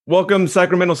Welcome,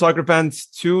 Sacramento soccer fans,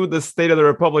 to the State of the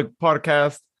Republic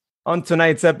podcast. On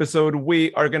tonight's episode,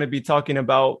 we are going to be talking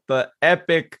about the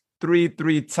epic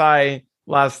 3-3 tie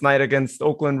last night against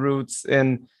Oakland Roots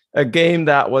in a game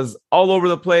that was all over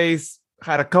the place,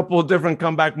 had a couple of different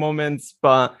comeback moments,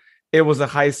 but it was a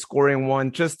high-scoring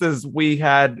one, just as we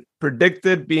had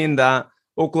predicted, being that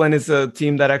Oakland is a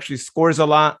team that actually scores a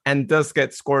lot and does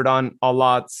get scored on a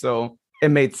lot. So it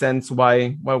made sense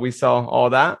why we saw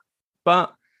all that.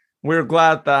 But we're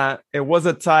glad that it was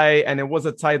a tie, and it was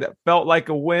a tie that felt like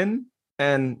a win.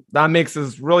 And that makes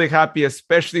us really happy,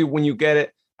 especially when you get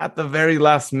it at the very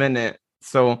last minute.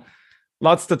 So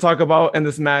lots to talk about in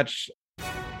this match.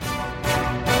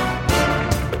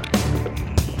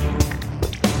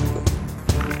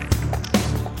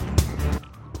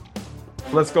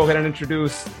 Let's go ahead and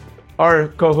introduce our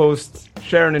co-hosts,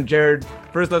 Sharon and Jared.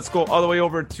 First, let's go all the way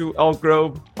over to Elk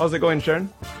Grove. How's it going,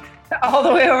 Sharon? All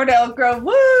the way over to Elk Grove.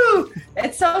 Woo!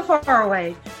 It's so far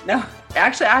away. No,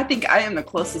 actually, I think I am the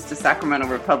closest to Sacramento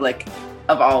Republic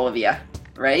of all of you,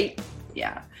 right?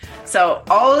 Yeah. So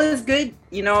all is good.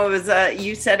 You know, it was,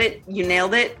 you said it, you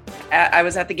nailed it. I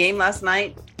was at the game last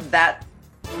night. That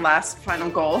last final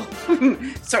goal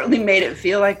certainly made it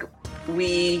feel like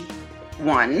we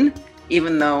won,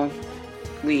 even though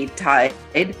we tied.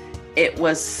 It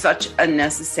was such a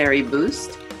necessary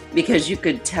boost, because you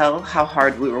could tell how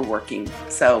hard we were working.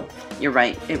 So you're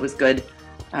right, it was good.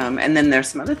 And then there's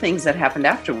some other things that happened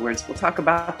afterwards. We'll talk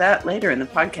about that later in the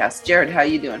podcast. Jared, how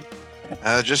you doing?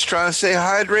 Just trying to stay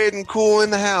hydrated and cool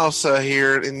in the house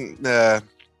here in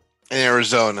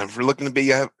Arizona. We're looking to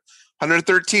be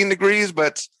 113 degrees,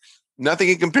 but nothing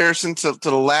in comparison to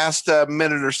the last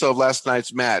minute or so of last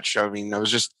night's match. I mean, I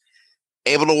was just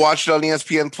able to watch it on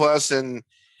ESPN Plus, and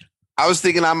I was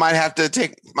thinking I might have to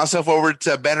take myself over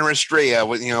to Banner Estrella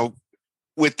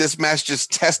with this match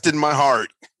just testing my heart.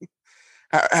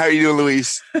 How are you doing,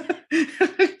 Luis?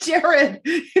 Jared,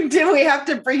 did we have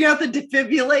to bring out the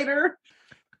defibrillator?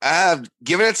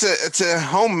 Given it's a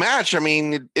home match, I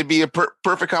mean, it'd be a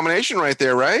perfect combination right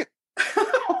there, right?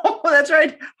 Oh, that's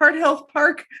right. Heart Health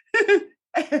Park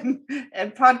and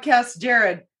podcast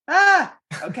Jared.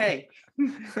 Okay.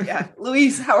 Yeah,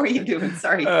 Luis, how are you doing?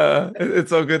 Sorry.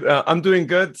 It's all good. I'm doing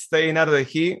good, staying out of the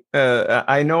heat.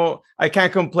 I know I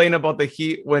can't complain about the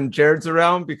heat when Jared's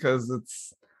around, because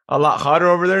it's a lot hotter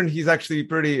over there, and he's actually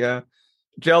pretty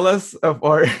jealous of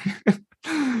our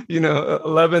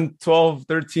 11, 12,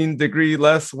 13 degree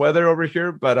less weather over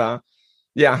here. But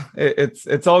yeah,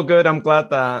 it's all good. I'm glad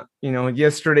that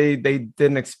yesterday they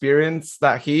didn't experience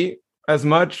that heat as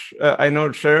much. I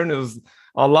know, Sharon, it was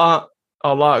a lot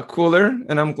cooler,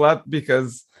 and I'm glad,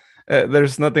 because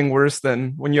there's nothing worse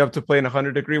than when you have to play in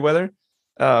 100-degree weather.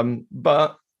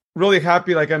 But really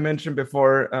happy, like I mentioned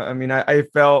before. I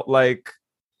felt like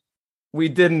we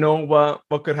didn't know what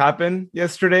could happen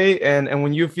yesterday, and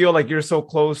when you feel like you're so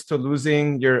close to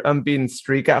losing your unbeaten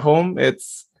streak at home,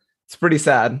 it's pretty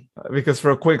sad, because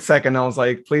for a quick second I was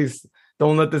like, please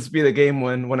don't let this be the game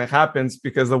when it happens,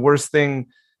 because the worst thing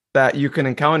that you can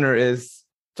encounter is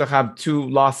to have two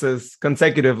losses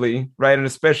consecutively, right? And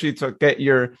especially to get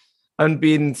your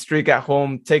unbeaten streak at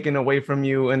home taken away from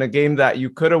you in a game that you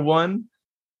could have won.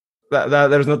 That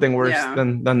there's nothing worse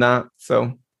than that.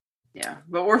 So yeah,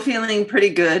 but we're feeling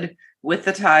pretty good with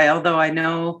the tie, although I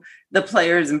know the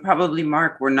players and probably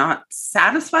Mark were not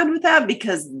satisfied with that,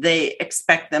 because they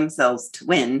expect themselves to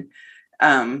win.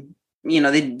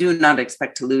 They do not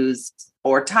expect to lose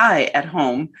or tie at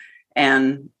home.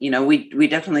 And, we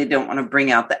definitely don't want to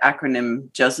bring out the acronym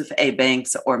Joseph A.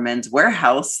 Banks or Men's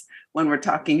Warehouse when we're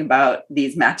talking about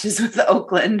these matches with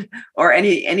Oakland or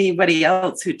anybody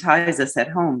else who ties us at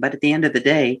home. But at the end of the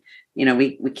day,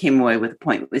 we came away with a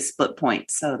point. We split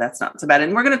points. So that's not so bad.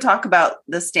 And we're going to talk about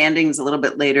the standings a little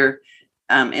bit later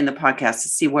in the podcast to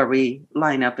see where we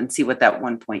line up and see what that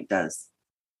 1 point does.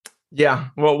 Yeah,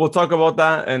 well, we'll talk about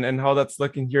that and how that's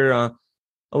looking here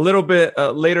a little bit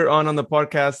later on the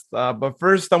podcast. But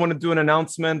first, I want to do an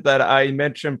announcement that I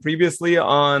mentioned previously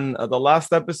on the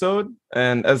last episode.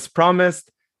 And as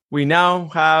promised, we now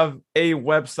have a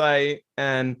website,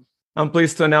 and I'm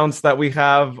pleased to announce that we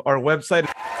have our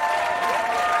website,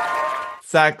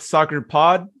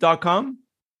 sacsoccerpod.com.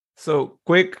 So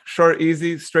quick, short,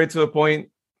 easy, straight to the point.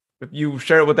 If you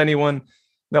share it with anyone,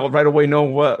 they'll right away know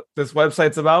what this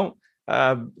website's about.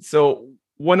 So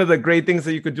one of the great things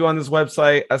that you could do on this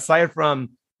website, aside from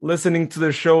listening to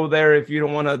the show there, if you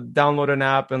don't want to download an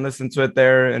app and listen to it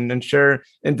there, and then share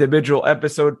individual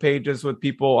episode pages with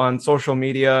people on social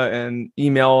media and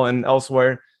email and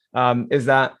elsewhere, is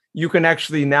that you can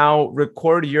actually now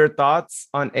record your thoughts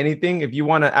on anything. If you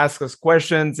want to ask us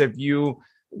questions, if you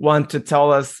want to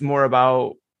tell us more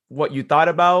about what you thought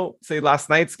about, say, last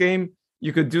night's game,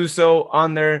 you could do so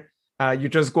on there. You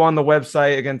just go on the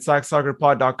website, again,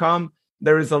 sacsoccerpod.com.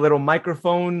 There is a little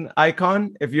microphone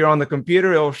icon. If you're on the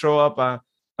computer, it'll show up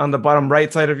on the bottom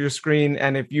right side of your screen.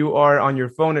 And if you are on your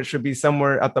phone, it should be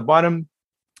somewhere at the bottom.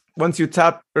 Once you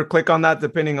tap or click on that,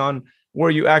 depending on where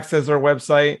you access our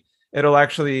website, it'll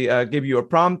actually give you a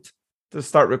prompt to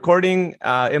start recording.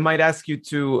 It might ask you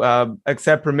to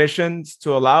accept permissions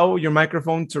to allow your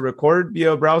microphone to record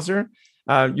via a browser.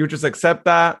 You just accept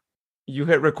that. You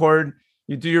hit record.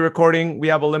 You do your recording. We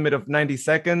have a limit of 90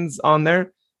 seconds on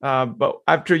there. But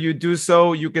after you do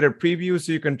so, you get a preview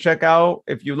so you can check out.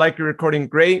 If you like your recording,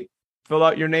 great. Fill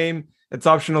out your name. It's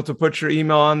optional to put your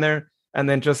email on there, and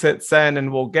then just hit send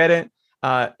and we'll get it.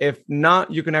 If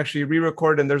not, you can actually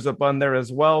re-record, and there's a button there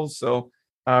as well. So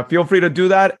feel free to do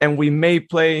that. And we may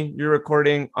play your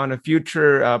recording on a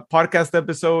future podcast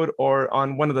episode or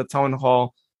on one of the town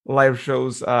hall live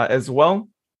shows as well.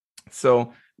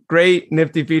 So great,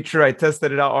 nifty feature. I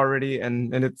tested it out already,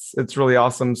 and it's really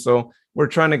awesome. So we're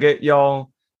trying to get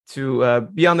y'all to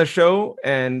be on the show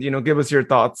and, give us your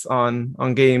thoughts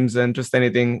on games and just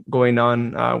anything going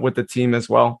on with the team as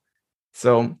well.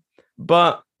 So,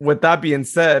 but with that being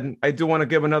said, I do want to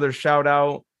give another shout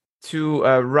out to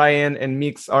Ryan and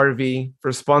Meeks RV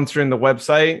for sponsoring the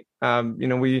website.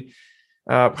 We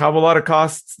have a lot of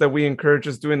costs that we incur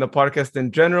just doing the podcast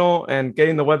in general, and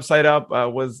getting the website up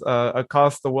was a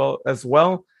cost as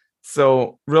well.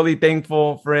 So really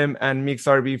thankful for him and Meeks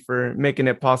RV for making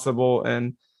it possible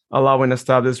and allowing us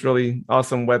to have this really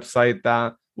awesome website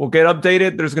that will get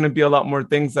updated. There's going to be a lot more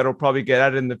things that will probably get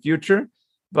added in the future,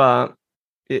 but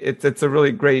it's a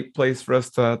really great place for us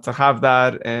to have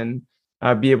that and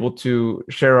be able to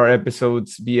share our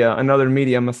episodes via another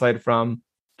medium aside from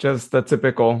just the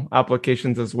typical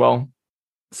applications as well.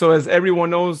 So as everyone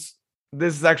knows,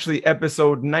 this is actually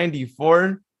episode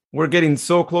 94. We're getting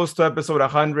so close to episode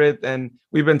 100, and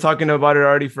we've been talking about it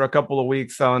already for a couple of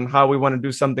weeks on how we want to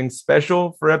do something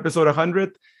special for episode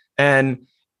 100. And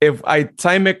if I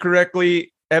time it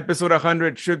correctly, episode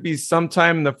 100 should be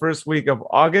sometime in the first week of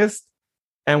August.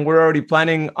 And we're already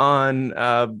planning on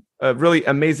a really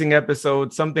amazing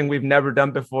episode, something we've never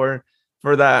done before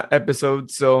for that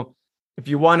episode. So if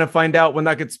you want to find out when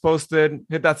that gets posted,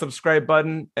 hit that subscribe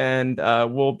button, and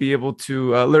we'll be able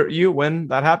to alert you when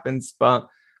that happens. But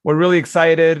we're really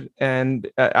excited, and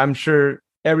I'm sure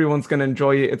everyone's going to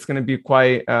enjoy it. It's going to be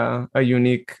quite a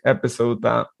unique episode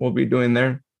that we'll be doing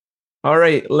there. All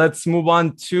right, let's move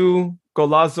on to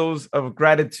Golazos of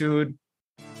Gratitude.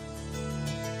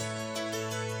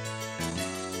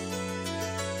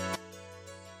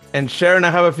 And Sharon,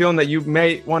 I have a feeling that you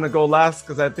may want to go last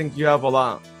because I think you have a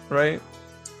lot, right?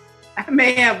 I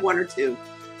may have one or two.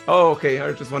 Oh, okay.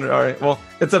 I just wondered. All right. Well,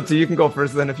 it's up to you. You can go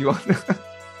first then if you want.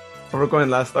 We're going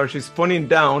last. Or she's pointing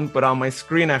down, but on my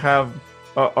screen I have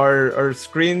our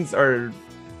screens are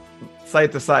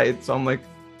side to side. So I'm like,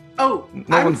 oh,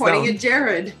 I'm pointing at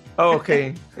Jared. Oh,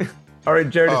 okay. All right,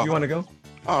 Jared, if you want to go.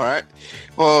 All right.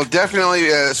 Well, definitely,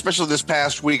 especially this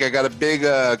past week, I got a big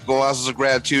Golazos of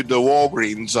Gratitude to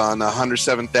Walgreens on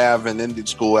 107th Ave and Indian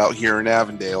School out here in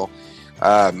Avondale.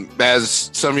 As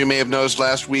some of you may have noticed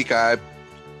last week, I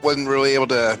wasn't really able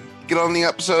to get on the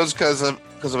episodes because of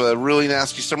a really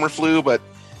nasty summer flu. But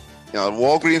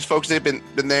Walgreens folks, they've been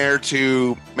there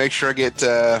to make sure I get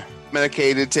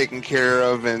medicated, taken care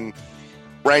of, and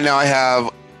right now I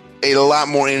have a lot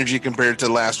more energy compared to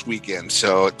last weekend.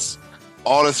 So it's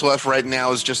all that's left right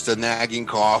now is just a nagging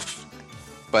cough.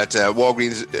 But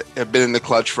Walgreens have been in the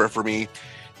clutch for me.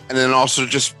 And then also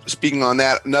just speaking on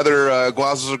that, another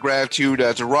Golazos of Gratitude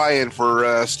to Ryan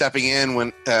for stepping in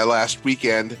when last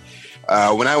weekend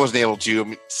when I wasn't able to. I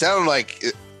mean, it sounded like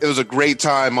it was a great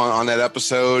time on that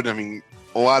episode. I mean,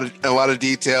 a lot of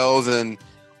details and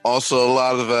also a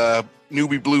lot of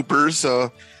newbie bloopers.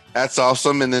 So that's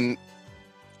awesome. And then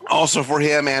also for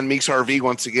him and Meeks RV,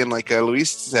 once again, like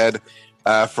Luis said,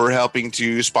 for helping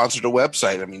to sponsor the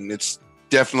website. I mean, it's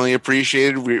definitely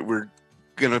appreciated. We're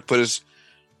going to put as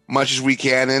much as we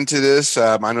can into this.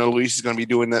 I know Luis is going to be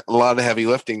doing a lot of heavy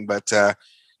lifting, but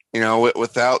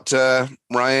without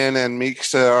Ryan and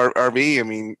Meeks RV, I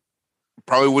mean,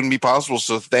 probably wouldn't be possible.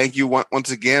 So thank you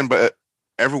once again, but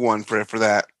everyone for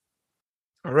that.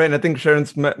 All right, I think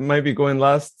Sharon's might be going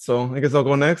last, so I guess I'll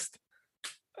go next.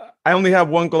 I only have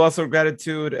one Golazo of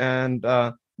Gratitude, and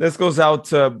this goes out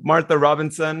to Martha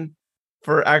Robinson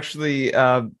for actually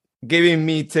giving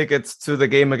me tickets to the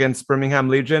game against Birmingham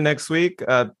Legion next week.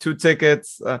 2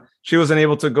 tickets. She wasn't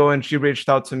able to go, and she reached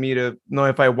out to me to know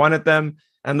if I wanted them.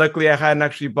 And luckily, I hadn't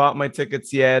actually bought my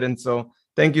tickets yet. And so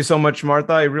thank you so much,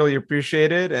 Martha. I really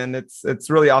appreciate it. And it's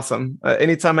really awesome.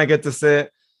 Anytime I get to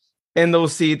sit in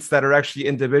those seats that are actually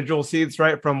individual seats,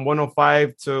 right? From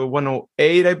 105 to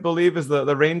 108, I believe is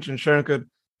the range. And Sharon could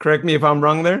correct me if I'm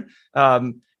wrong there.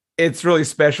 It's really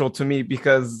special to me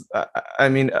because, I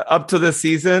mean, up to this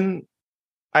season,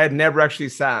 I had never actually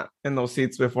sat in those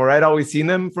seats before. I'd always seen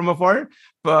them from afar,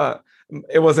 but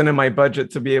it wasn't in my budget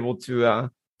to be able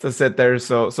to sit there.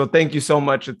 So thank you so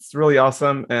much. It's really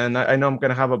awesome. And I know I'm going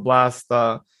to have a blast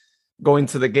going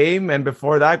to the game. And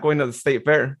before that, going to the state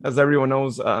fair. As everyone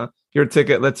knows, your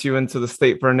ticket lets you into the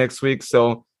state fair next week.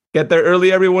 So get there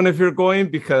early, everyone, if you're going,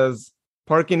 because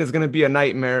parking is going to be a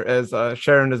nightmare, as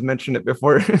Sharon has mentioned it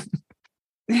before.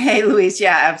 Hey, Luis.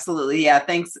 Yeah, absolutely. Yeah.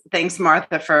 Thanks,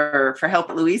 Martha, for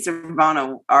helping. Luis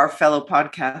Urbano, our fellow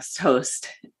podcast host.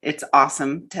 It's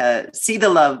awesome to see the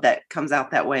love that comes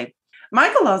out that way. My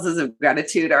Golazes of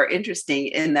gratitude are interesting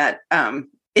in that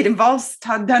it involves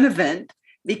Todd Donovan,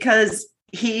 because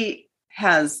he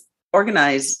has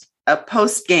organized a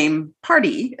post-game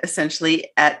party, essentially,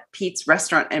 at Pete's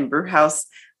Restaurant and Brew House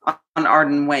on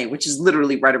Arden Way, which is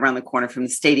literally right around the corner from the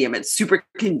stadium. It's super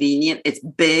convenient. It's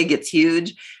big. It's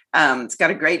huge. It's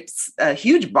got a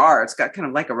huge bar. It's got kind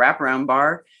of like a wraparound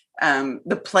bar.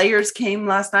 The players came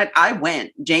last night. I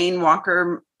went. Jane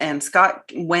Walker and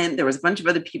Scott went. There was a bunch of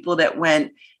other people that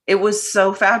went. It was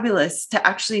so fabulous to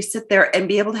actually sit there and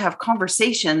be able to have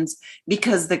conversations,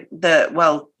 because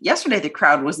yesterday the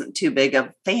crowd wasn't too big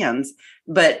of fans,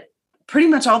 but pretty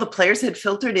much all the players had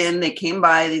filtered in. They came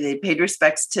by, they paid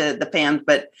respects to the fans,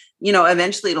 but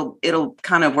eventually it'll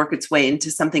kind of work its way into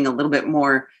something a little bit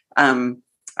more,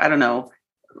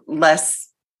 less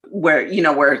where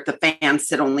the fans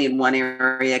sit only in one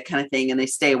area kind of thing, and they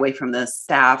stay away from the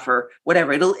staff or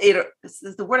whatever. This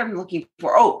is the word I'm looking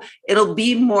for. Oh, it'll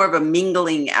be more of a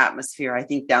mingling atmosphere, I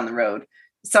think, down the road.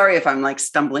 Sorry if I'm like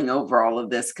stumbling over all of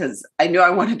this, because I knew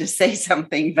I wanted to say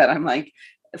something, but I'm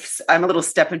a little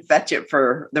step and fetch it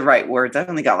for the right words. I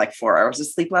only got like 4 hours of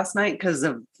sleep last night because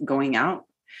of going out.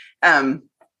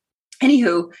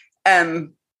 Anywho,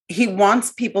 he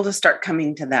wants people to start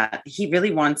coming to that. He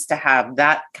really wants to have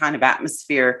that kind of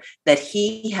atmosphere that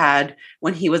he had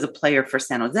when he was a player for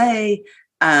San Jose.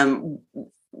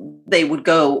 They would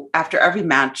go after every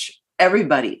match,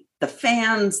 everybody, the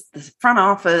fans, the front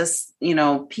office,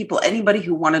 people, anybody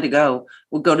who wanted to go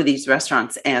would go to these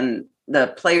restaurants, and the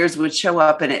players would show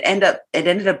up, and it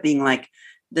ended up being like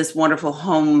this wonderful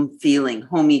homey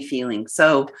feeling.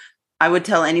 So I would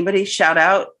tell anybody, shout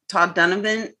out Todd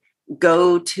Donovan,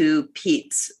 go to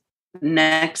Pete's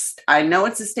next. I know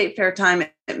it's a state fair time.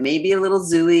 It may be a little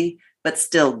zooey, but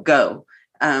still go.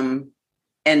 And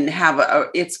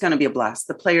it's going to be a blast.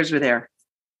 The players were there.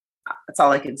 That's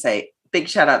all I can say. Big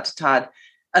shout out to Todd.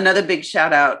 Another big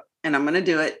shout out, and I'm going to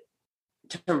do it,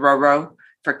 to Roro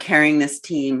for carrying this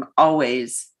team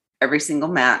always, every single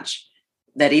match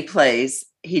that he plays.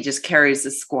 He just carries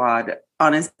the squad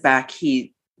on his back.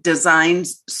 He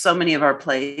designs so many of our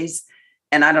plays,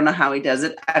 and I don't know how he does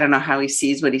it. I don't know how he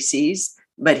sees what he sees,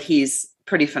 but he's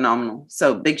pretty phenomenal.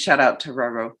 So big shout out to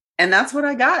Roro. And that's what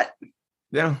I got.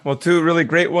 Yeah, well, 2 really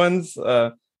great ones.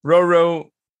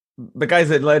 Roro, the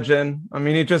guy's a legend. I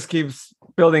mean, he just keeps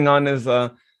building on his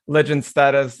legend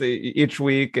status each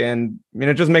week, and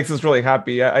it just makes us really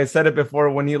happy. I said it before,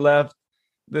 when he left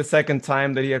the second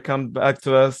time that he had come back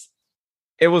to us,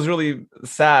 it was really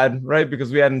sad, right?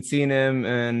 Because we hadn't seen him,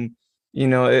 and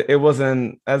it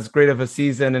wasn't as great of a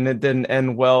season, and it didn't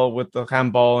end well with the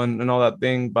handball and all that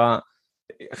thing. But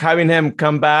having him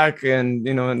come back, and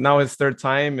now his third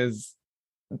time is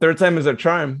a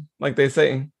charm, like they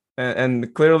say.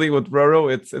 And clearly with Roro,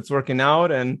 it's working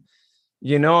out. And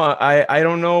I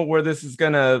don't know where this is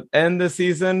gonna end this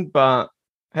season, but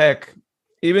heck,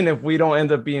 even if we don't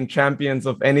end up being champions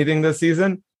of anything this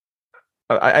season,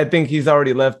 I think he's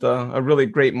already left a really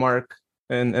great mark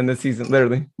in this season.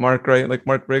 Literally, Mark, right? Like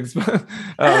Mark Briggs.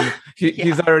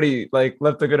 He's already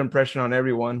left a good impression on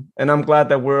everyone, and I'm glad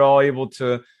that we're all able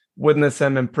to witness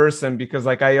him in person, because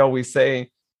like I always say,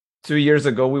 2 years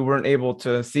ago we weren't able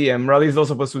to see him, or at least those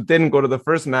of us who didn't go to the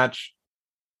first match,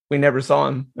 we never saw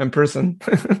him in person.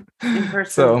 In person,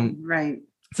 so right?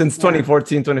 Since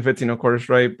 2014, 2015, of course,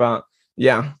 right? But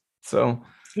yeah, so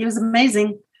he was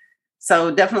amazing.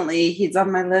 So definitely he's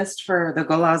on my list for the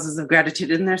Golazes of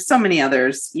gratitude. And there's so many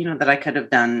others, that I could have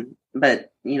done,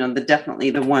 but definitely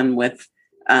the one with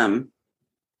the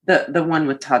one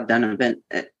with Todd Donovan.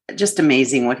 Just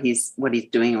amazing what he's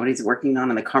doing, what he's working on,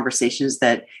 and the conversations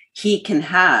that he can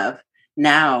have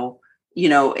now,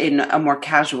 in a more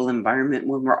casual environment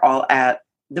when we're all at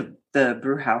the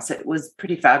brew house. It was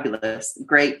pretty fabulous.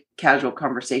 Great casual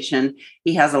conversation.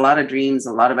 He has a lot of dreams,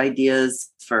 a lot of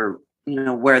ideas for,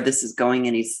 where this is going.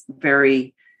 And he's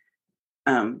very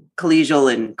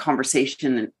collegial in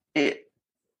conversation, and it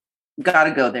got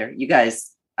to go there. You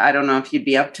guys, I don't know if you'd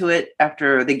be up to it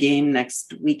after the game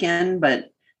next weekend, but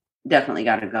definitely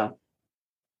got to go.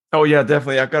 Oh yeah,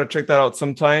 definitely. I've got to check that out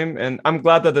sometime. And I'm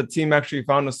glad that the team actually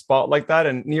found a spot like that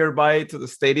and nearby to the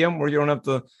stadium where you don't have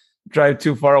to drive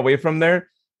too far away from there.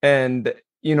 And,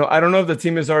 I don't know if the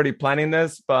team is already planning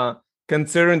this, but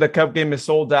considering the cup game is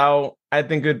sold out, I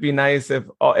think it'd be nice if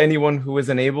anyone who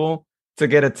isn't able to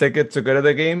get a ticket to go to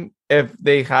the game, if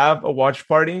they have a watch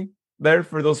party there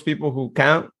for those people who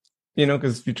can't,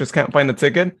 because you just can't find a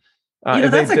ticket.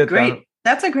 That's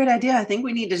a great idea. I think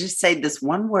we need to just say this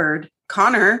one word.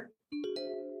 Connor,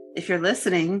 if you're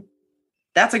listening,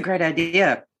 that's a great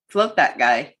idea. Float that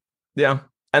guy. Yeah.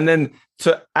 And then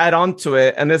to add on to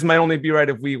it, and this might only be right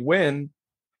if we win,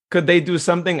 could they do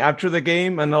something after the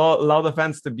game and allow the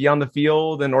fans to be on the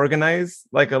field and organize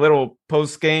like a little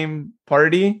post-game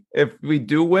party if we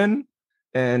do win?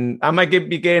 And I might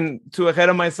be getting too ahead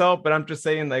of myself, but I'm just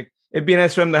saying, like, it'd be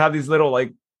nice for them to have these little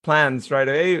like plans, right?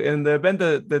 Hey, in the event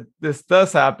that this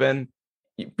does happen,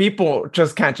 people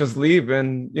just can't just leave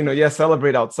and,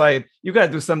 celebrate outside. You got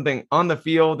to do something on the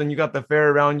field, and you got the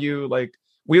fair around you. Like,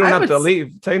 we don't have to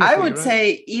leave. I would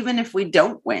say, even if we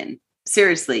don't win,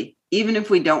 seriously, even if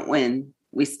we don't win,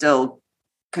 we still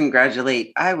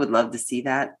congratulate. I would love to see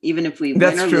that. Even if we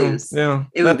win or lose,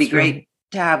 it would be great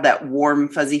to have that warm,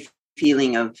 fuzzy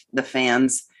feeling of the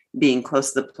fans being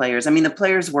close to the players. I mean, the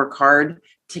players work hard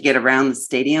to get around the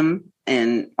stadium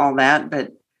and all that,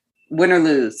 but win or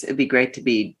lose, it'd be great to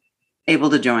be able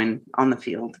to join on the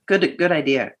field. Good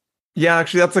idea. Yeah,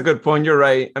 actually, that's a good point. You're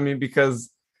right. I mean, because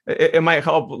it might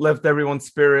help lift everyone's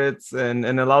spirits and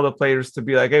allow the players to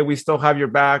be like, hey, we still have your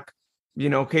back.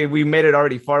 Okay, we made it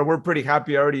already far. We're pretty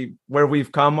happy already where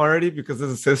we've come already, because this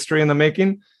is history in the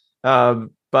making.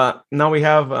 But now we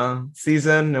have a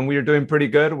season and we are doing pretty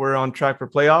good. We're on track for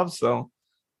playoffs. So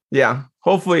yeah,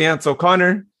 hopefully. And so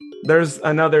Connor, there's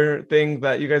another thing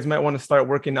that you guys might want to start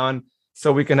working on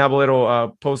so we can have a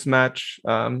little post-match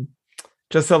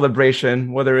just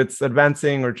celebration, whether it's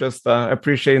advancing or just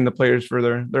appreciating the players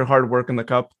for their hard work in the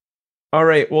cup. All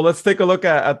right, well, let's take a look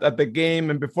at the game.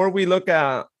 And before we look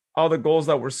at all the goals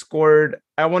that were scored,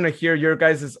 I want to hear your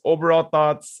guys' overall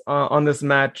thoughts on this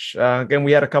match. Again,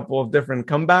 we had a couple of different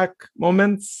comeback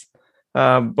moments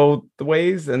both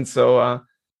ways. And so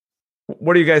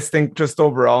what do you guys think just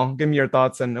overall? Give me your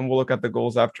thoughts, and we'll look at the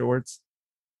goals afterwards.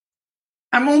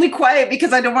 I'm only quiet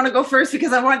because I don't want to go first,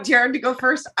 because I want Jared to go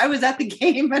first. I was at the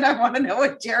game and I want to know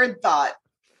what Jared thought.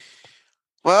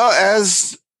 Well,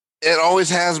 as it always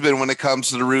has been when it comes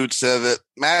to the Roots, the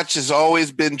match has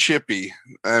always been chippy.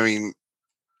 I mean,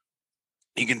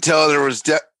 you can tell there was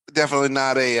definitely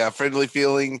not a friendly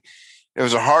feeling. It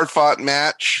was a hard-fought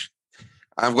match.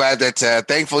 I'm glad that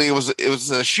thankfully it was a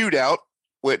shootout,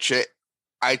 which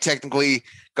I technically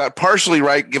got partially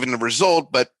right given the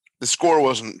result, but the score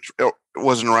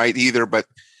wasn't right either. But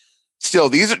still,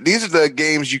 these are the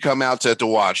games you come out to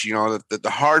watch. The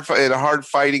hard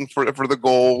fighting for the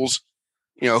goals.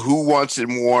 Who wants it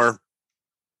more,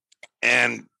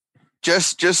 and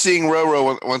just seeing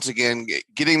Roro once again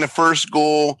getting the first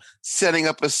goal, setting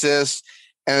up assists,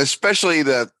 and especially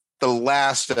the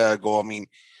last goal. I mean,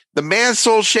 the man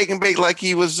sold shake and bake like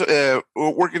he was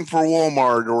working for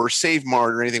Walmart or Save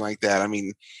Mart or anything like that. I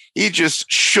mean, he just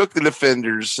shook the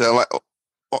defenders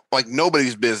like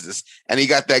nobody's business, and he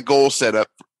got that goal set up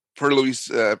for Luis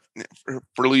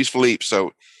Felipe. So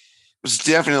it was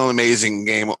definitely an amazing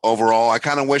game overall. I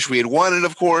kind of wish we had won it,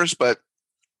 of course, but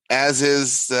as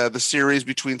is the series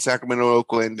between Sacramento and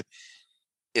Oakland,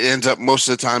 it ends up most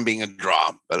of the time being a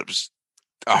draw, but it was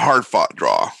a hard-fought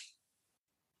draw.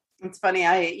 It's funny.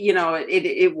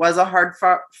 It was a hard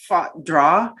fought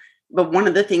draw, but one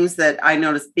of the things that I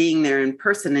noticed being there in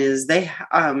person is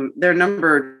their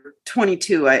number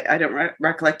 22. I don't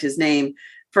recollect his name.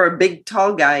 For a big,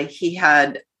 tall guy, he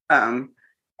had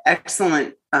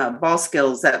excellent ball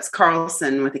skills. That's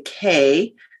Carlson with a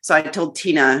K. So I told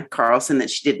Tina Carlson that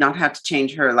she did not have to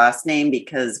change her last name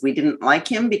because we didn't like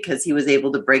him, because he was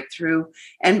able to break through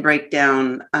and break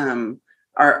down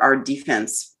our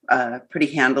defense pretty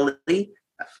handily.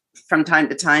 From time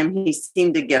to time, he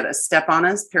seemed to get a step on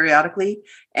us periodically.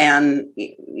 And,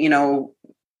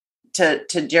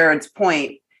 to Jared's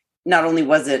point, not only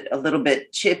was it a little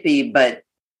bit chippy, but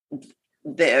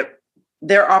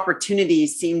their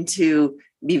opportunities seemed to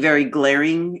be very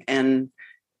glaring, and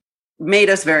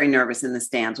made us very nervous in the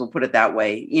stands. We'll put it that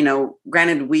way. You know,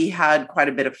 granted, we had quite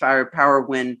a bit of firepower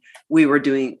when we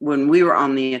were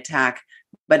on the attack,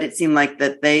 but it seemed like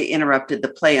that they interrupted the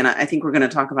play. And I think we're going to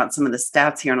talk about some of the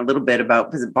stats here in a little bit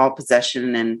about ball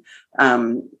possession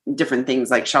and different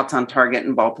things like shots on target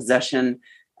and ball possession.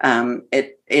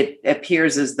 It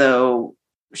appears as though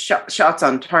shots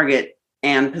on target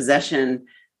and possession,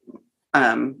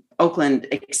 Oakland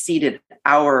exceeded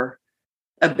our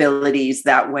abilities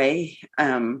that way.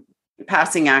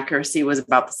 Passing accuracy was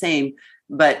about the same,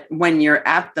 but when you're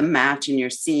at the match and you're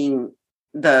seeing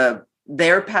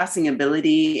their passing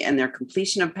ability and their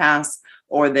completion of pass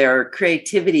or their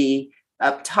creativity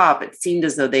up top, it seemed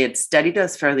as though they had studied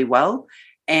us fairly well.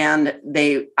 And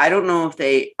I don't know if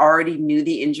they already knew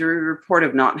the injury report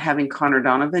of not having Connor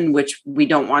Donovan, which we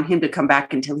don't want him to come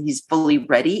back until he's fully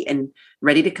ready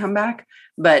to come back.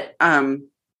 But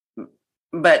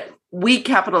we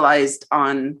capitalized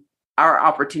on our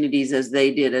opportunities as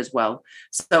they did as well.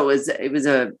 So it was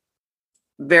a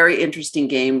very interesting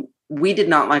game. We did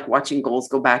not like watching goals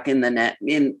go back in the net.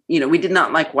 We did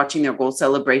not like watching their goal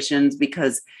celebrations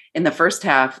because in the first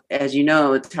half, as you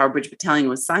know, Tower Bridge Battalion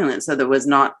was silent. So there was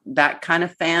not that kind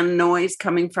of fan noise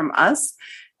coming from us,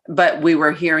 but we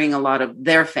were hearing a lot of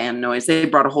their fan noise. They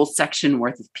brought a whole section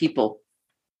worth of people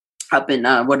up in,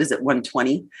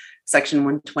 120, section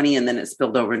 120, and then it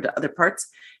spilled over into other parts.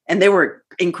 And they were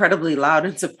incredibly loud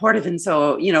and supportive. And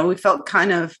so, we felt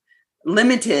kind of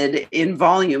limited in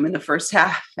volume in the first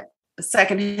half. The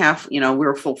second half, we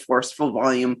were full force, full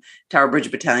volume. Tower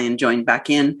Bridge Battalion joined back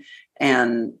in,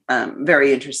 and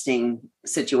very interesting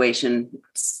situation.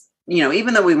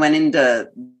 Even though we went into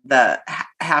the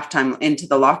halftime, into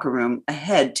the locker room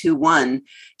ahead 2-1,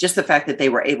 just the fact that they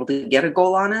were able to get a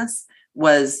goal on us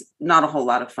was not a whole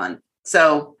lot of fun.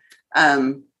 So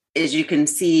as you can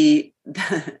see,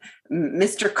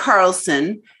 Mr.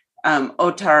 Carlson,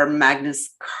 Ottar Magnus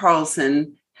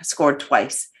Carlson, scored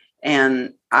twice.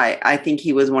 And I think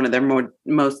he was one of their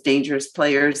most dangerous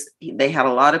players. They had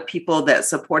a lot of people that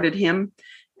supported him,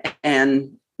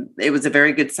 and it was a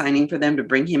very good signing for them to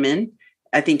bring him in.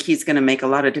 I think he's going to make a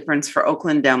lot of difference for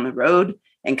Oakland down the road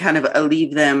and kind of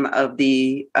alleviate them of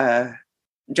the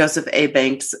Joseph A.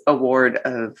 Banks Award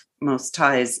of most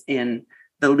ties in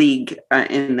the league,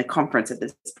 in the conference at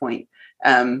this point.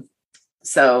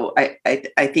 So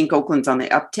I think Oakland's on the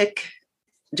uptick.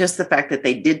 Just the fact that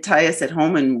they did tie us at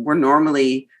home, and we're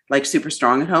normally like super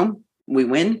strong at home, we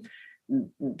win.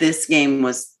 This game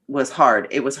was hard.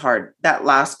 It was hard. That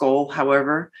last goal,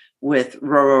 however, with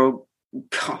Roro,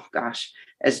 oh gosh,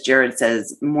 as Jared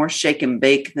says, more shake and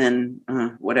bake than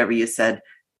whatever you said.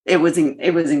 It was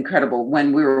incredible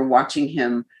when we were watching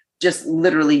him just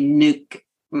literally nuke.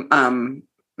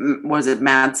 Was it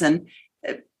Madsen?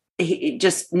 He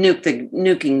just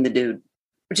nuking the dude.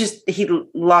 He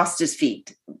lost his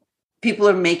feet. People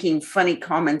are making funny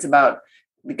comments about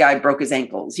the guy broke his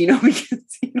ankles, because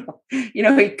he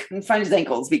couldn't find his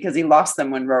ankles because he lost them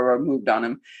when Roro moved on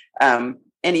him.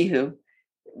 Anywho,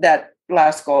 that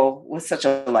last goal was such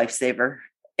a lifesaver.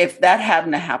 If that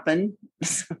hadn't happened,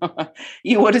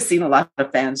 you would have seen a lot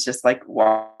of fans just like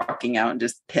walking out and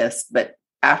just pissed. But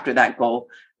after that goal,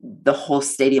 the whole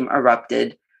stadium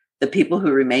erupted. The people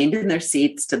who remained in their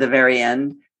seats to the very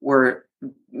end were,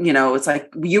 it's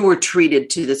like you were treated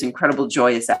to this incredible,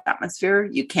 joyous atmosphere.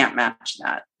 You can't match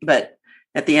that. But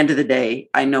at the end of the day,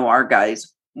 I know our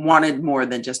guys wanted more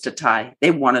than just a tie. They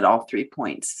wanted all 3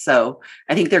 points. So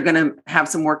I think they're going to have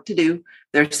some work to do.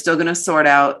 They're still going to sort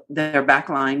out their back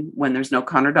line when there's no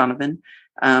Connor Donovan.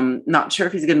 Not sure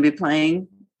if he's going to be playing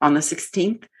on the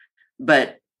 16th,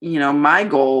 but my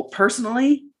goal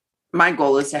personally,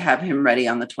 is to have him ready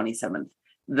on the 27th.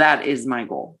 That is my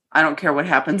goal. I don't care what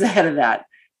happens ahead of that.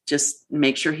 Just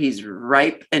make sure he's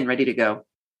ripe and ready to go.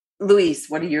 Luis,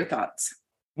 what are your thoughts?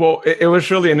 Well, it was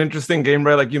surely an interesting game,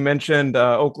 right? Like you mentioned,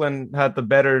 Oakland had the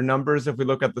better numbers if we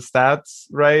look at the stats,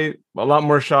 right? A lot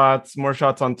more shots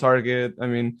on target. I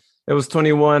mean, it was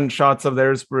 21 shots of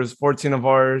theirs versus 14 of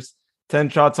ours, 10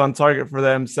 shots on target for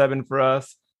them, 7 for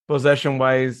us.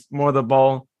 Possession-wise, more of the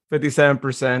ball,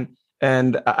 57%.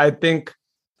 And I think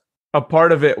a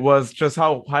part of it was just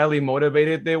how highly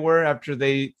motivated they were after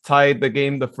they tied the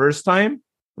game the first time,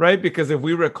 right? Because if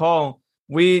we recall,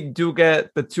 we do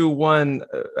get the 2-1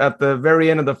 at the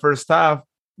very end of the first half.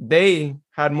 They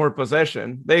had more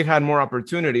possession. They had more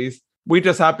opportunities. We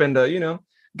just happened to,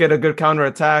 get a good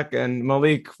counterattack, and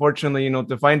Malik, fortunately,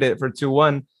 to find it for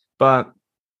 2-1. But,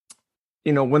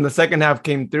 when the second half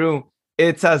came through,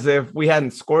 it's as if we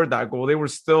hadn't scored that goal. They were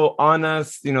still on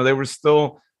us. They were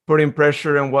still putting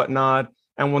pressure and whatnot.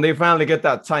 And when they finally get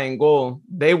that tying goal,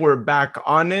 they were back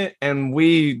on it, and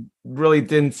we really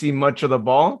didn't see much of the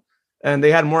ball. And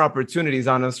they had more opportunities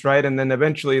on us, right? And then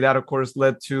eventually that, of course,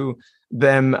 led to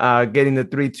them getting the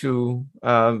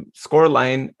 3-2 score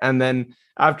line. And then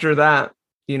after that,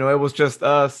 it was just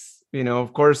us.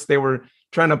 Of course, they were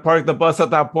trying to park the bus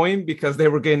at that point because they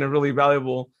were getting a really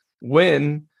valuable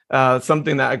win,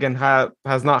 something that, again,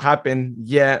 has not happened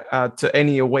yet to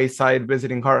any away side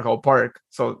visiting Hart Hall Park.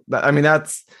 So,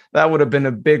 that would have been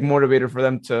a big motivator for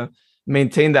them to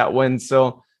maintain that win.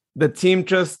 So the team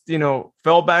just,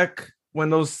 fell back when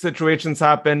those situations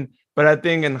happen. But I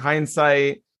think in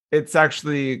hindsight, it's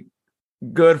actually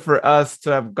good for us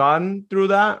to have gone through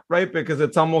that, right? Because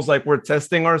it's almost like we're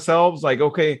testing ourselves. Like,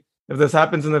 okay, if this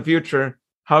happens in the future,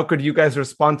 how could you guys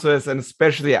respond to this? And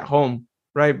especially at home,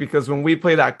 right? Because when we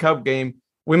play that cup game,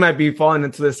 we might be falling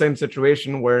into the same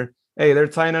situation where, hey, they're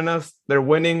tying on us, they're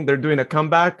winning, they're doing a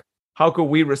comeback. How could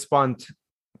we respond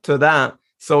to that?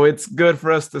 So it's good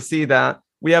for us to see that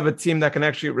we have a team that can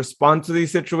actually respond to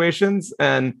these situations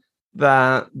and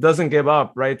that doesn't give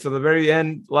up, right? To the very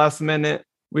end, last minute,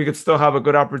 we could still have a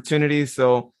good opportunity.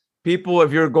 So people,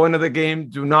 if you're going to the game,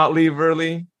 do not leave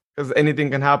early because anything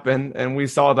can happen. And we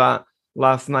saw that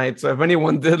last night. So if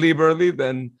anyone did leave early,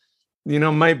 then,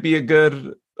 might be a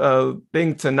good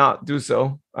thing to not do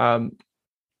so.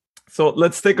 So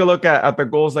let's take a look at the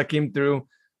goals that came through.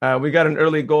 We got an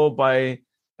early goal by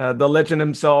the legend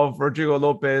himself, Rodrigo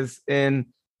Lopez, in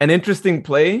an interesting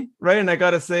play, right? And I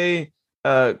got to say,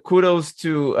 kudos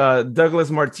to Douglas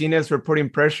Martinez for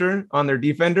putting pressure on their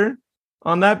defender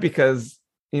on that because,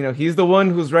 he's the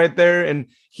one who's right there and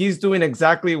he's doing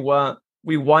exactly what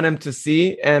we want him to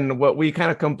see and what we kind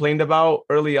of complained about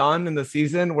early on in the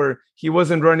season where he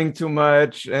wasn't running too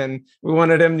much and we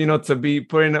wanted him, to be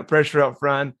putting up pressure up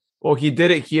front. Well, he did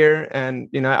it here. And,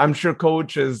 I'm sure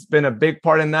coach has been a big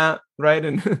part in that, right?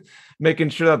 And making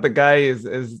sure that the guy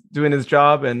is doing his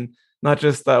job and not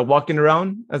just walking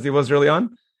around as he was early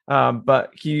on.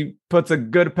 But he puts a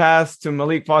good pass to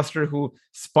Malik Foster, who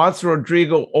spots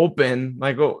Rodrigo open.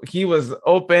 Like, he was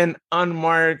open,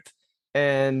 unmarked.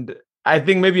 And I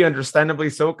think maybe understandably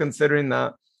so, considering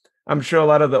that I'm sure a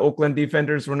lot of the Oakland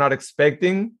defenders were not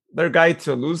expecting their guy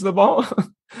to lose the ball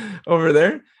over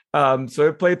there. So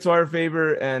it played to our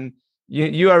favor. And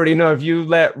you already know if you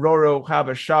let Roro have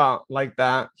a shot like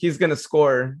that, he's going to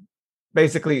score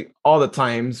basically all the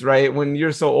times, right? When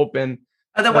you're so open.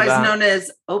 Otherwise known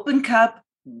as Open Cup,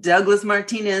 Douglas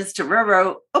Martinez to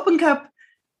Roro. Open Cup,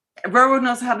 Roro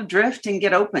knows how to drift and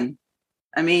get open.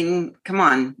 I mean, come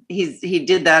on. He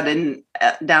did that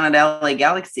down at LA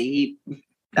Galaxy.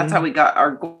 That's how we got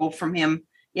our goal from him.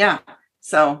 Yeah.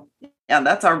 So, yeah,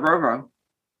 that's our Roro.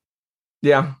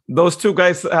 Yeah, those two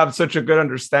guys have such a good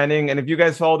understanding. And if you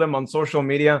guys follow them on social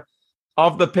media,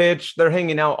 off the pitch, they're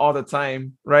hanging out all the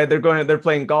time, right? They're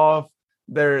playing golf.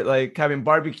 They're like having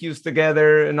barbecues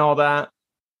together and all that.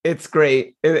 It's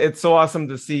great. It's so awesome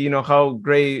to see, how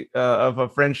great of a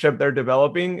friendship they're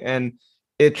developing. And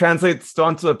it translates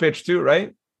onto the pitch too,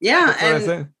 right?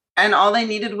 Yeah. And all they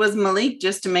needed was Malik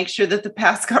just to make sure that the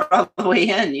pass got all the way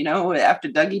in, after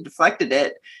Dougie deflected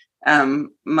it.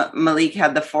 Malik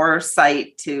had the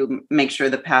foresight to make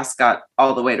sure the pass got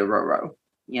all the way to Roro,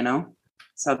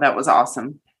 so that was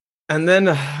awesome. And then,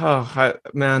 I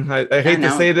hate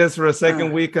to say this for a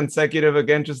second week consecutive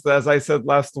again, just as I said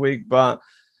last week, but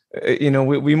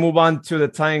we move on to the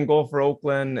tying goal for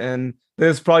Oakland, and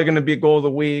this is probably going to be goal of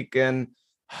the week, and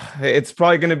it's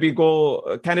probably going to be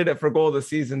candidate for goal of the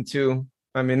season too.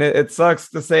 I mean, it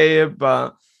sucks to say it,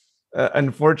 but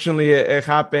unfortunately it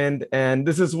happened. And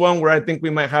this is one where I think we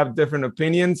might have different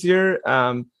opinions here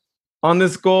on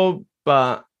this goal.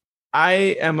 But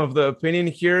I am of the opinion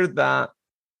here that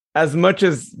as much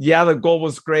as, the goal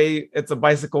was great, it's a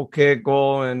bicycle kick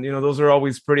goal. And, those are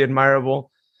always pretty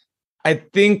admirable. I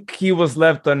think he was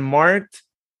left unmarked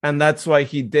and that's why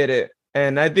he did it.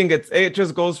 And I think it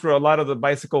just goes for a lot of the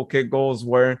bicycle kick goals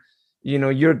where,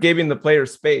 you're giving the player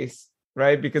space,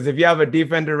 right? Because if you have a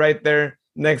defender right there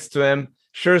next to him,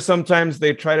 sure, sometimes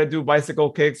they try to do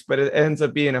bicycle kicks, but it ends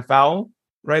up being a foul,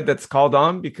 right? That's called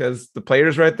on because the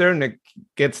player's right there and it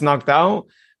gets knocked out.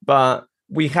 But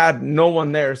we had no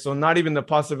one there. So not even the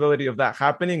possibility of that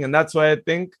happening. And that's why I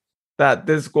think that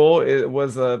this goal, it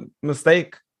was a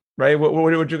mistake, right? What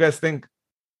would you guys think?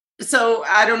 So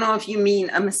I don't know if you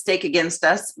mean a mistake against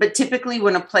us, but typically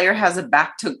when a player has their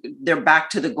back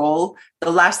to the goal, the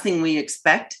last thing we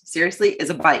expect, seriously, is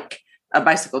a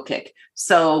bicycle kick.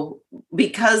 So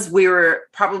because we were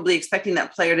probably expecting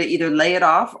that player to either lay it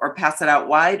off or pass it out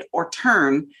wide or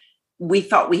turn, we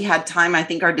thought we had time. I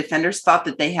think our defenders thought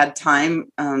that they had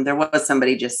time. There was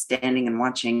somebody just standing and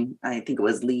watching. I think it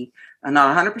was Lee. I'm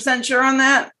not 100% sure on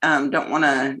that. Don't want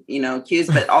to, accuse,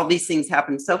 but all these things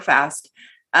happen so fast.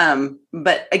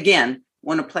 But again,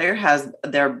 when a player has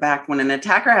their back, when an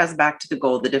attacker has back to the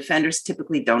goal, the defenders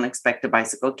typically don't expect a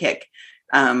bicycle kick.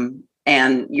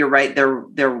 And you're right.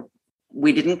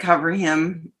 We didn't cover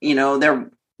him. There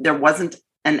wasn't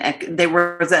there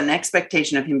was an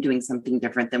expectation of him doing something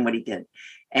different than what he did.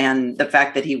 And the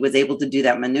fact that he was able to do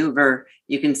that maneuver,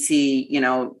 you can see,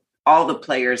 all the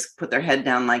players put their head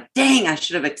down like, dang, I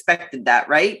should have expected that.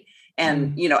 Right.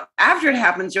 And, after it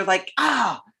happens, you're like,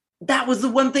 that was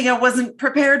the one thing I wasn't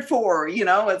prepared for.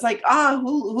 It's like,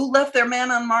 who left their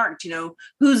man unmarked?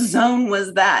 Whose zone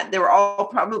was that? They were all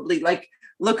probably like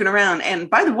looking around. And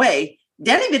by the way,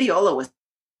 Danny Vitiolo was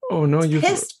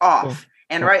pissed off.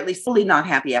 And rightly fully not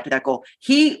happy after that goal.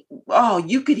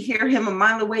 You could hear him a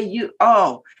mile away.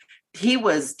 He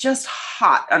was just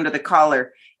hot under the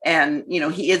collar. And,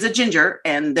 he is a ginger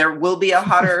and there will be a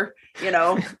hotter,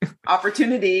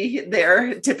 opportunity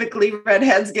there. Typically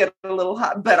redheads get a little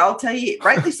hot, but I'll tell you,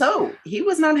 rightly so. He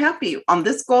was not happy on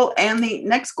this goal and the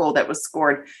next goal that was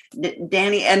scored,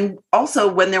 Danny. And also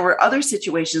when there were other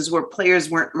situations where players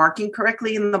weren't marking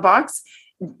correctly in the box,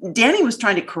 Danny was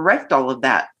trying to correct all of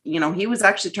that. He was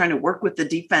actually trying to work with the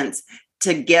defense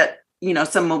to get,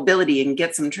 some mobility and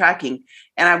get some tracking.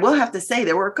 And I will have to say,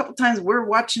 there were a couple times we're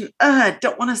watching, I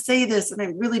don't want to say this, and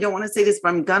I really don't want to say this, but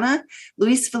I'm gonna.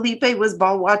 Luis Felipe was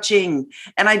ball watching.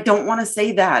 And I don't want to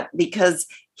say that because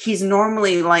he's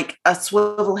normally like a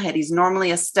swivel head. He's normally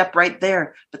a step right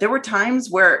there. But there were times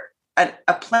where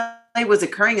a play was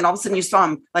occurring and all of a sudden you saw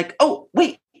him like, oh,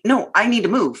 wait, no, I need to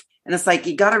move. And it's like,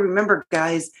 you got to remember,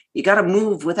 guys, you got to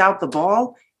move without the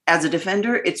ball. As a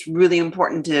defender, it's really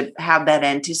important to have that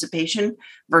anticipation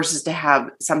versus to have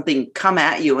something come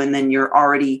at you and then you're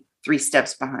already 3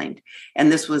 steps behind.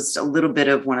 And this was a little bit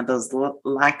of one of those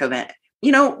lack of it.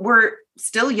 We're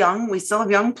still young. We still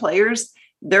have young players.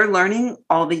 They're learning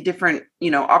all the different,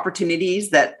 opportunities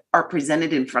that are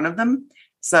presented in front of them.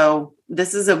 So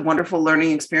this is a wonderful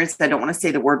learning experience. I don't want to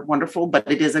say the word wonderful,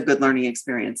 but it is a good learning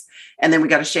experience. And then we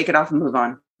got to shake it off and move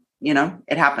on.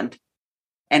 It happened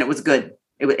and it was good.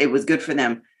 It was good for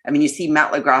them. I mean, you see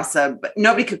Matt LaGrassa, but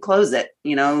nobody could close it.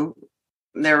 There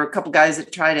were a couple guys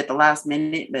that tried at the last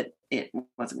minute, but it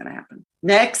wasn't going to happen.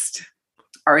 Next,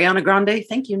 Ariana Grande.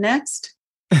 Thank you. Next.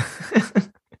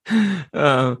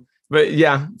 But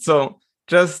yeah, so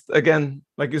just again,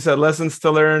 like you said, lessons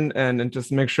to learn and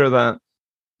just make sure that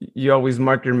you always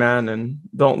mark your man and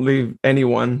don't leave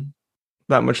anyone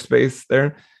that much space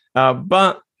there.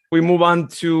 But we move on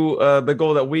to the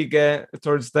goal that we get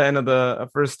towards the end of the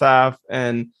first half.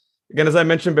 And again, as I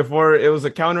mentioned before, it was a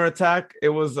counterattack.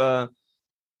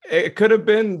 It could have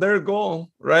been their goal,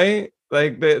 right?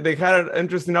 Like they had an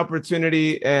interesting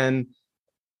opportunity and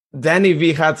Danny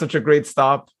V had such a great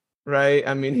stop, right?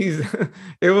 I mean,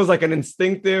 it was like an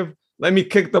instinctive, let me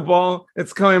kick the ball.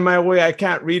 It's coming my way. I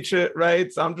can't reach it,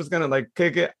 right? So I'm just going to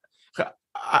kick it.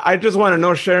 I just want to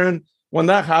know, Sharon, when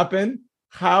that happened,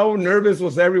 how nervous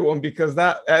was everyone? Because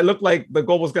it looked like the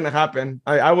goal was going to happen.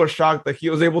 I was shocked that he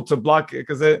was able to block it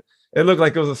because it looked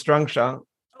like it was a strong shot.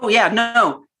 Oh, yeah,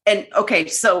 no. And okay,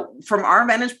 so from our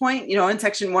vantage point, in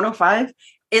section 105,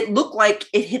 it looked like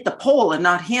it hit the pole and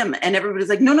not him. And everybody's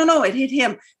like, no, it hit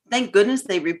him. Thank goodness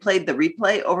they replayed the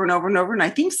replay over and over and over. And I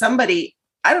think somebody,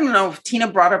 I don't know if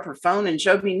Tina brought up her phone and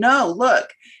showed me, no, look,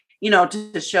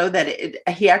 to show that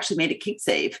he actually made a kick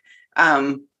save.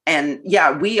 And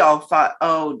yeah, we all thought,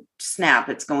 oh, snap,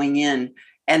 it's going in.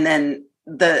 And then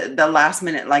the last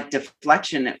minute,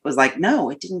 deflection, it was like, no,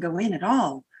 it didn't go in at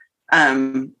all.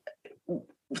 I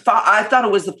thought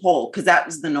it was the pole because that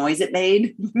was the noise it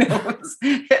made.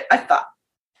 I thought,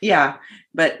 yeah,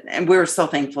 and we were so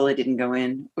thankful it didn't go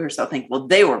in. We were so thankful.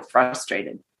 They were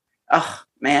frustrated. Oh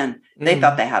man, they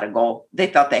thought they had a goal. They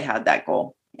thought they had that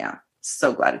goal. Yeah.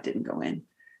 So glad it didn't go in.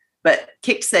 But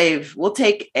kick save, we'll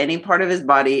take any part of his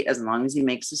body as long as he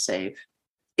makes a save,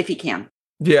 if he can.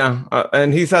 Yeah,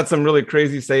 and he's had some really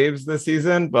crazy saves this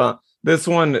season, but this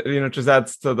one, just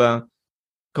adds to the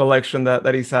collection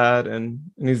that he's had, and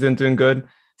he's been doing good.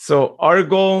 So our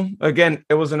goal, again,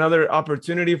 it was another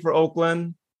opportunity for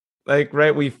Oakland.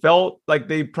 Right, we felt like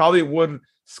they probably would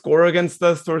score against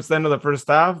us towards the end of the first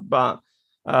half, but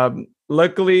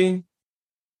luckily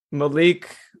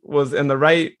Malik was in the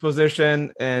right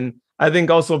position. And I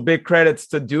think also big credits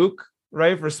to Duke,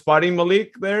 right, for spotting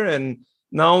Malik there and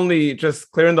not only just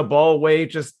clearing the ball away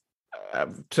just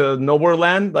to nowhere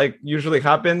land, like usually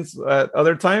happens at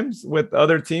other times with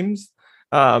other teams,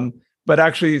 but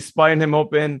actually spotting him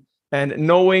open, And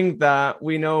knowing that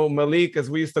we know Malik, as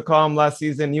we used to call him last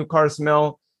season, New Car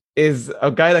Smell, is a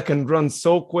guy that can run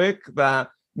so quick that,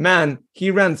 man,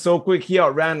 he ran so quick, he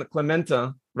outran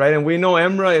Clementa, right? And we know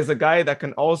Emra is a guy that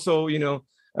can also,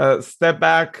 step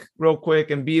back real quick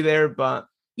and be there. But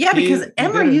yeah, because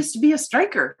Emra used to be a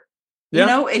striker,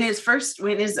 in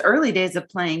his early days of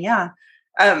playing. Yeah.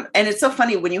 And it's so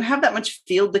funny when you have that much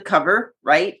field to cover,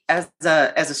 right? As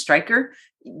a striker,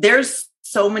 there's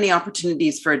so many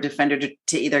opportunities for a defender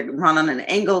to either run on an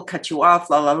angle, cut you off,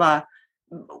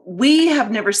 We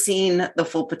have never seen the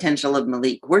full potential of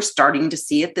Malik. We're starting to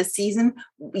see it this season.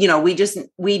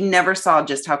 We never saw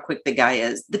just how quick the guy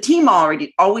is. The team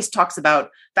always talks about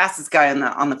fastest guy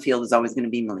on the field is always going to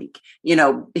be Malik.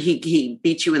 He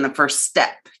beats you in the first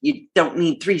step. You don't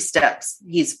need 3 steps.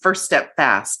 He's first step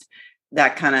fast,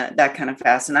 that kind of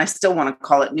fast. And I still want to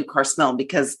call it New Car Smell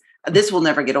because this will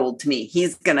never get old to me.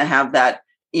 He's going to have that,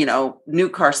 new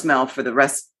car smell for the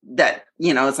rest that,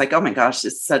 it's like, oh my gosh,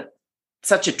 it's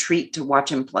such a treat to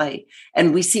watch him play.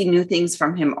 And we see new things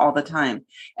from him all the time.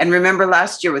 And remember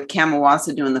last year with Cam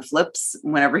Iwasa doing the flips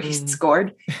whenever he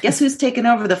scored, guess who's taken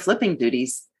over the flipping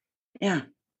duties? Yeah.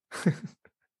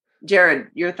 Jared,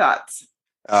 your thoughts?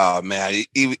 Oh man,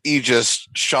 he just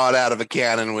shot out of a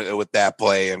cannon with that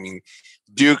play. I mean,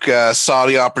 Duke saw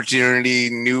the opportunity,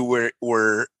 knew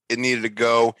where it needed to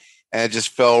go, and it just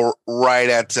fell right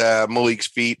at Malik's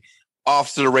feet.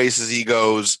 Off to the races he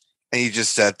goes, and he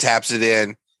just taps it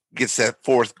in, gets that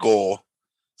 4th goal.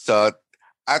 So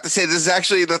I have to say, this is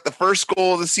actually the first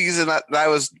goal of the season that I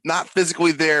was not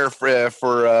physically there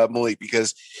for Malik,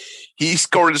 because he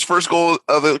scored his first goal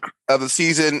of the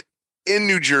season in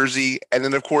New Jersey, and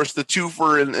then of course the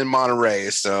twofer in Monterey.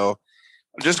 So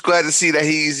I'm just glad to see that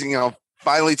he's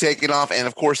finally taking off, and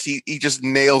of course he just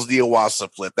nails the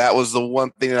Iwasa flip. That was the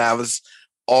one thing that I was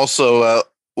also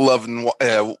loving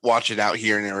watching out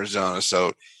here in Arizona.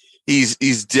 So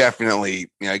he's definitely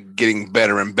getting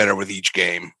better and better with each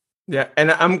game. Yeah,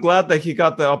 and I'm glad that he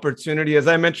got the opportunity. As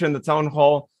I mentioned in the town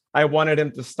hall, I wanted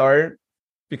him to start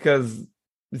because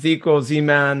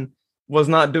Z-Man was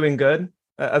not doing good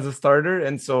as a starter,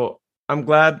 and so I'm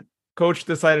glad coach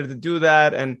decided to do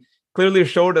that and clearly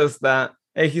showed us that,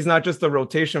 hey, he's not just a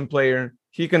rotation player.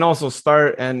 He can also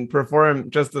start and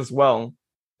perform just as well.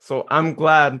 So I'm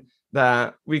glad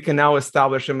that we can now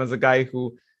establish him as a guy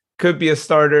who could be a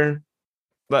starter.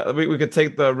 But we could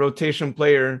take the rotation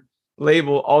player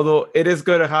label, although it is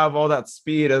good to have all that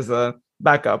speed as a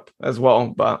backup as well.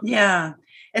 But yeah,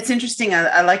 it's interesting.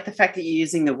 I like the fact that you're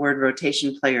using the word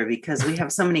rotation player because we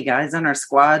have so many guys on our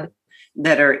squad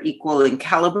that are equal in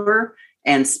caliber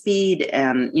and speed,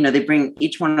 and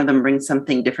each one of them brings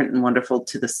something different and wonderful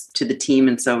to the team.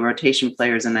 And so rotation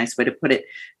player is a nice way to put it.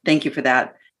 Thank you for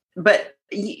that. But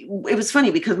it was funny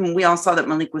because when we all saw that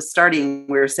Malik was starting,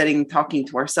 we were talking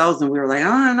to ourselves, and we were like, oh,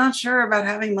 I'm not sure about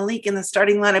having Malik in the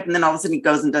starting lineup. And then all of a sudden he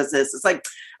goes and does this. It's like,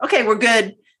 okay, we're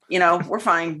good. We're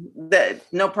fine.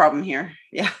 No problem here.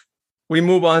 Yeah. We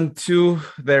move on to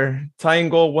their tying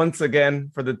goal once again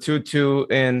for the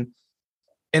 2-2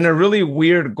 in a really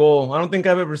weird goal. I don't think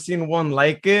I've ever seen one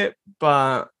like it,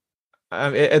 but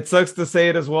it sucks to say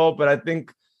it as well. But I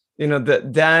think,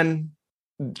 that Dan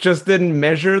just didn't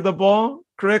measure the ball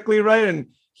correctly, right? And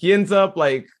he ends up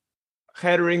like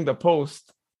headering the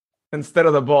post instead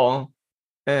of the ball.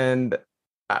 And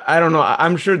I don't know.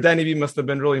 I'm sure Danny B must have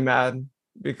been really mad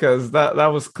because that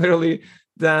was clearly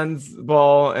Dan's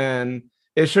ball and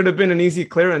it should have been an easy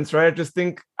clearance, right? I just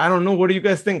think, I don't know. What do you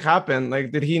guys think happened?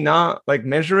 Like, did he not like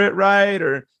measure it right?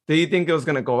 Or did he think it was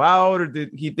going to go out? Or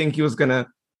did he think he was going to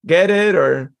get it?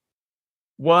 Or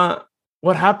what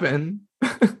happened?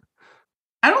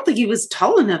 I don't think he was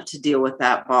tall enough to deal with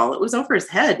that ball. It was over his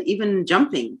head, even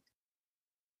jumping.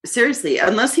 Seriously,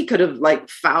 unless he could have like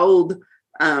fouled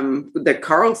the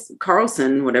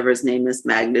Carlson, whatever his name is,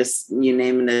 Magnus, you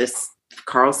name this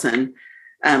Carlson,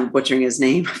 butchering his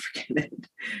name, I forget it.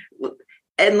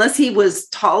 Unless he was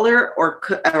taller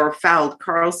or fouled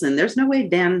Carlson, there's no way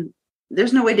Dan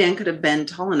could have been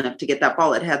tall enough to get that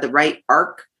ball. It had the right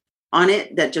arc on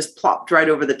it that just plopped right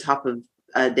over the top of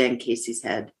Dan Casey's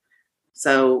head.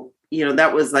 So,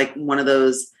 that was like one of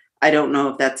those, I don't know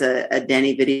if that's a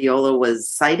Danny Vidiola was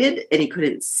sighted and he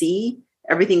couldn't see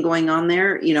everything going on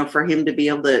there, for him to be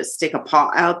able to stick a paw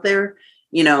out there,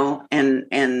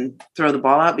 and throw the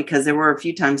ball out, because there were a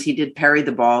few times he did parry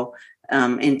the ball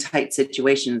in tight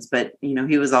situations, but,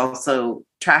 he was also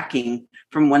tracking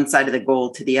from one side of the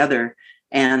goal to the other.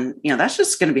 And, that's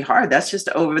just going to be hard. That's just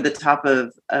over the top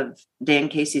of Dan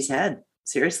Casey's head.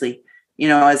 Seriously.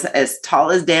 As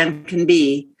tall as Dan can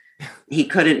be, he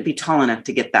couldn't be tall enough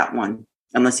to get that one.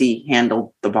 unless he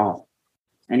handled the ball,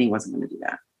 and he wasn't going to do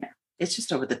that. Yeah, it's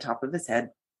just over the top of his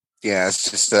head. Yeah, it's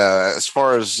just as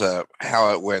far as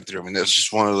how it went through. I mean, it's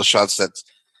just one of those shots that,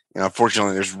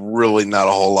 unfortunately, there's really not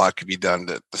a whole lot could be done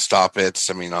to stop it.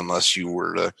 I mean, unless you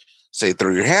were to say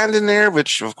throw your hand in there,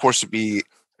 which of course would be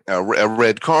a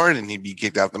red card, and he'd be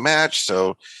kicked out the match.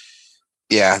 So,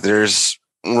 yeah, there's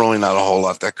really not a whole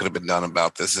lot that could have been done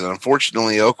about this. And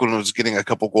unfortunately, Oakland was getting a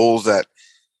couple goals that,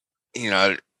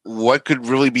 what could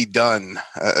really be done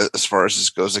as far as this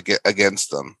goes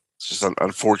against them. It's just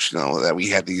unfortunate that we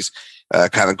had these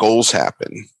kind of goals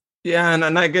happen. Yeah,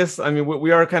 and I guess, I mean,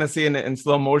 we are kind of seeing it in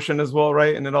slow motion as well,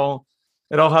 right? And it all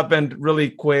happened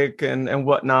really quick and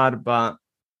whatnot. But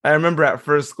I remember at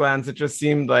first glance, it just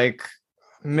seemed like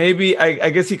maybe,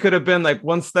 I guess he could have been like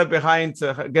one step behind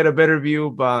to get a better view.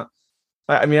 But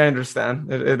I mean, I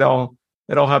understand it all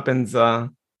happens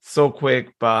so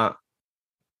quick. But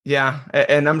yeah,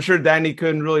 and I'm sure Danny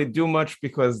couldn't really do much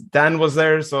because Dan was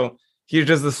there. So he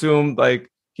just assumed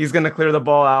like he's going to clear the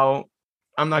ball out.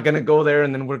 I'm not going to go there.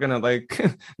 And then we're going to like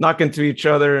knock into each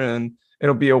other and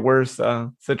it'll be a worse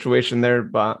situation there.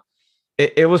 But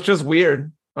it was just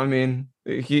weird. I mean,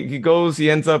 he goes, he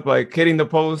ends up like hitting the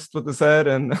post with his head.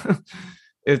 And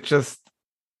it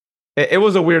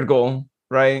was a weird goal.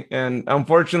 Right. And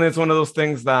unfortunately, it's one of those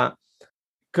things that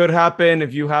could happen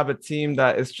if you have a team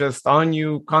that is just on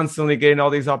you, constantly getting all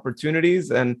these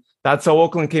opportunities. And that's how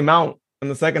Oakland came out in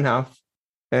the second half.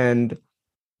 And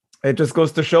it just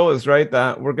goes to show us, right,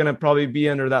 that we're going to probably be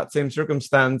under that same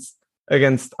circumstance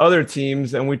against other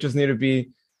teams. And we just need to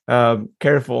be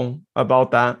careful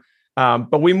about that.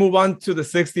 But we move on to the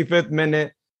 65th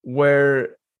minute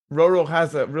where Roro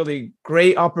has a really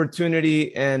great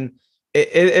opportunity. And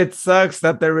it sucks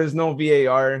that there is no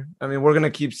VAR. I mean, we're going to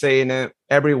keep saying it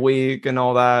every week and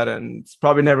all that. And it's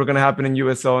probably never going to happen in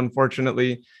USL,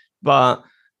 unfortunately. But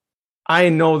I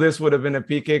know this would have been a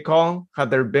PK call had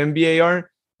there been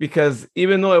VAR, because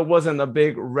even though it wasn't a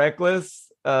big reckless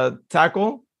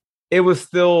tackle, it was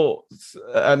still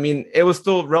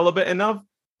relevant enough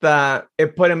that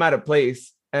it put him out of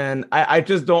place. And I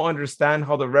just don't understand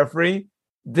how the referee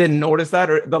didn't notice that,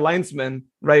 or the linesman,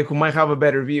 right, who might have a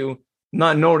better view,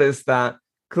 not notice that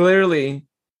clearly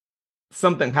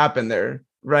something happened there,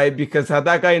 right? Because had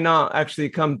that guy not actually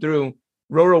come through,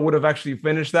 Roro would have actually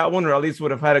finished that one, or at least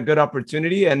would have had a good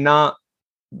opportunity and not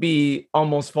be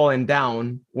almost falling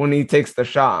down when he takes the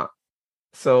shot.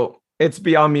 So it's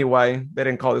beyond me why they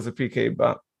didn't call this a PK.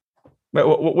 But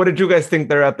what did you guys think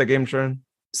there at the game, Sharon?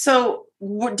 So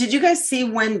did you guys see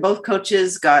when both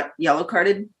coaches got yellow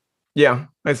carded? Yeah,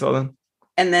 I saw them.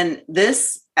 And then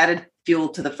this added fuel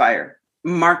to the fire.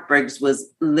 Mark Briggs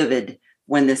was livid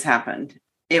when this happened.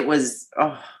 It was,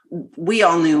 we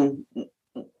all knew,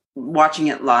 watching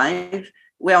it live,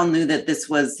 we all knew that this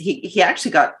was, he actually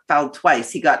got fouled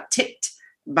twice. He got ticked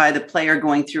by the player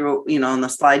going through, on the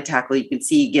slide tackle. You can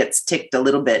see he gets ticked a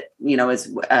little bit, as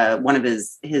one of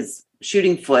his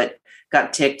shooting foot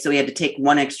got ticked. So he had to take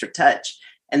one extra touch,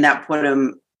 and that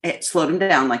it slowed him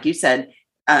down, like you said,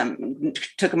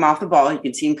 took him off the ball. You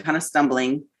can see him kind of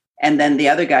stumbling. And then the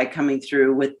other guy coming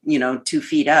through with, 2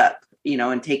 feet up,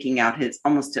 and taking out his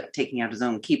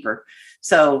own keeper.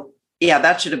 So yeah,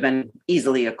 that should have been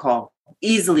easily a call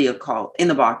in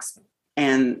the box.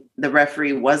 And the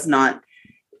referee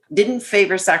didn't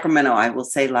favor Sacramento. I will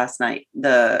say last night,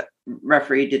 the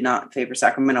referee did not favor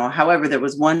Sacramento. However, there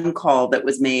was one call that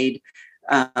was made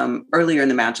earlier in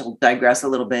the match. I'll digress a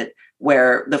little bit,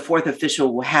 where the fourth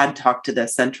official had talked to the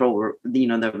central,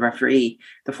 the referee,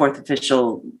 the fourth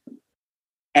official,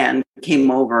 and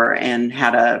came over and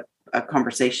had a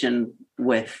conversation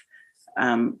with,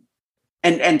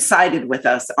 and sided with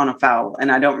us on a foul.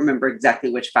 And I don't remember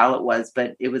exactly which foul it was,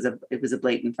 but it was a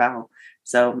blatant foul.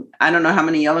 So I don't know how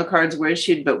many yellow cards were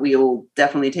issued, but we will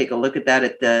definitely take a look at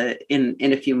that in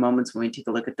a few moments when we take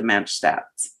a look at the match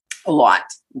stats. A lot,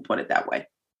 we'll put it that way.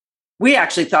 We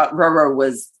actually thought Roro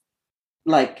was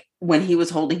like, when he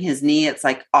was holding his knee, it's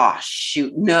like, oh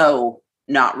shoot, no,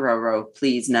 not Roro,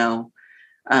 please no.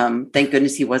 Thank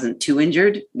goodness he wasn't too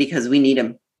injured, because we need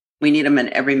him. We need him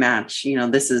in every match.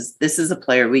 This is a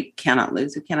player we cannot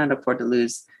lose. We cannot afford to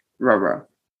lose Roro.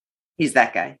 He's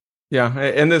that guy. Yeah.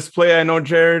 In this play, I know,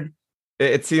 Jared,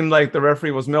 it seemed like the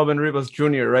referee was Melvin Rivas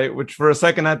Jr., right? Which for a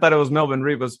second, I thought it was Melvin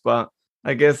Rivas, but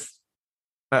I guess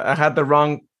I had the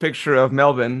wrong picture of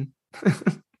Melvin.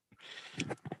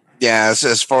 Yeah,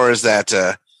 as far as that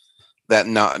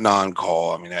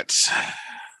non-call,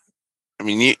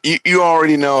 you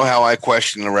already know how I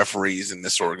question the referees in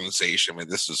this organization.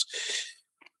 This is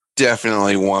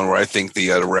definitely one where I think the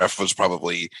ref was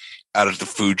probably out of the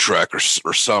food truck or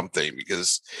something,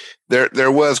 because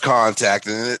there was contact,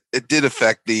 and it did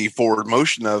affect the forward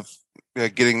motion of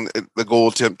getting the goal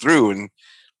attempt through, and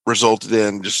resulted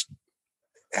in just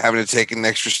having to take an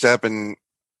extra step and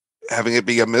having it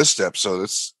be a misstep. So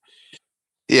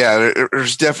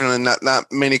there's definitely not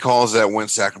many calls that went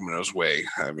Sacramento's way.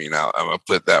 I mean, I'm gonna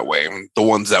put it that way. I mean, the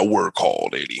ones that were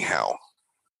called anyhow.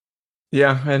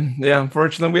 Yeah, and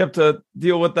unfortunately, we have to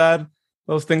deal with that.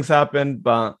 Those things happen,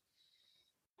 but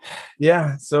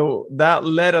yeah. So that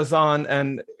led us on,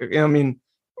 and I mean,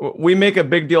 we make a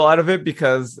big deal out of it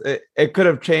because it could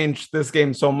have changed this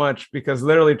game so much. Because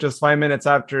literally, just 5 minutes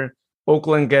after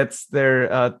Oakland gets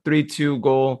their 3-2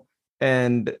 goal,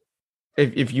 and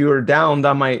if you are down,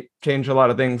 that might change a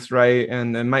lot of things, right?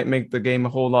 And it might make the game a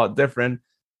whole lot different.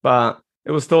 But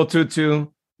it was still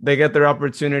 2-2. They get their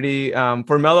opportunity.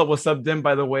 Formella was subbed in,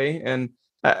 by the way. And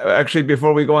actually,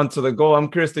 before we go on to the goal, I'm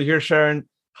curious to hear, Sharon,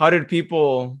 how did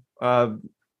people, did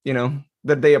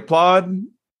they applaud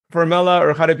Formella,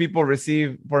 or how did people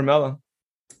receive Formella?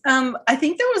 I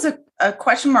think there was a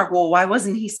question mark. Well, why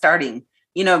wasn't he starting?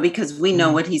 Because we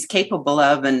know what he's capable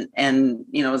of, and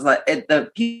it was like the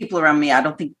people around me, I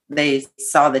don't think they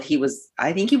saw that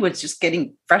I think he was just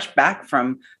getting fresh back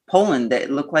from Poland.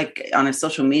 It looked like on his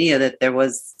social media that there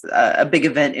was a big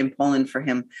event in Poland for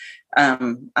him. I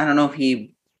don't know if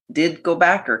he did go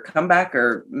back or come back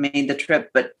or made the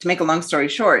trip, but to make a long story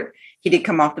short, he did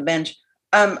come off the bench.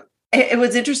 It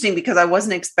was interesting because I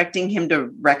wasn't expecting him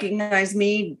to recognize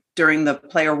me during the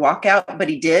player walkout, but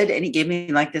he did. And he gave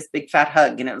me like this big fat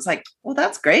hug. And it was like, well,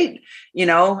 that's great.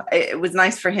 It was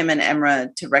nice for him and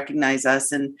Emra to recognize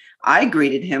us. And I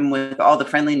greeted him with all the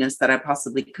friendliness that I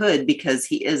possibly could, because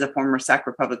he is a former Sac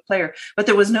Republic player, but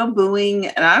there was no booing.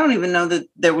 And I don't even know that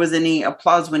there was any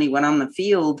applause when he went on the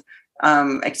field,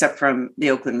 except from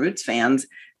the Oakland Roots fans.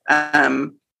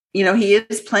 He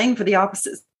is playing for the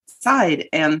opposite side,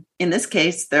 and in this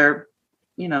case they're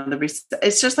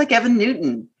it's just like Evan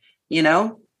Newton.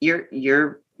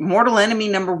 You're mortal enemy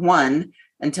number one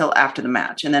until after the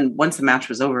match, and then once the match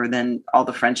was over, then all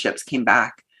the friendships came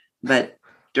back. But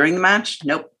during the match,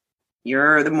 nope,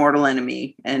 you're the mortal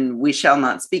enemy, and we shall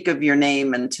not speak of your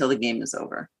name until the game is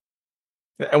over.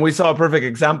 And we saw a perfect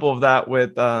example of that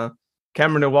with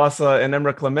Cameron Iwasa and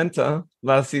Emra Clementa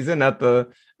last season at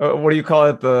the what do you call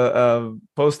it, the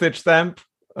postage stamp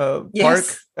yes. Park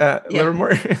at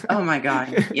Livermore. Oh my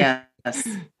God. Yes,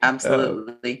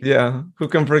 absolutely. Who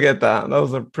can forget that? That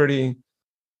was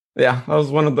that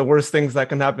was one of the worst things that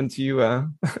can happen to you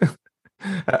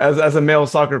as a male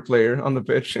soccer player on the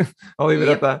pitch. I'll leave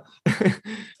it at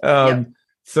that.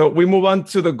 So we move on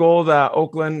to the goal that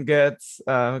Oakland gets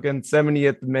again,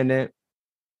 70th minute,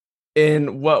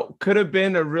 in what could have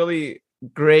been a really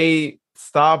great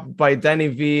stop by Danny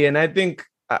V. And I think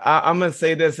I'm going to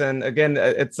say this, and again,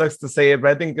 it sucks to say it,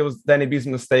 but I think it was Danny B's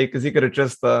mistake, because he could have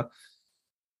just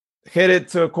hit it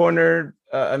to a corner.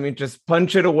 Just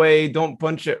punch it away. Don't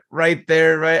punch it right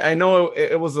there, right? I know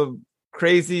it was a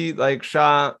crazy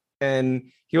shot,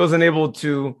 and he wasn't able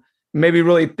to maybe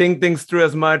really think things through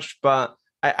as much, but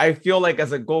I feel like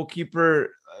as a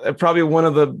goalkeeper, probably one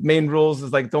of the main rules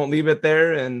is don't leave it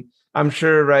there. And I'm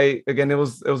sure, right? Again, it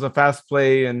was a fast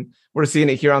play, and we're seeing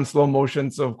it here on slow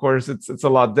motion, so of course it's a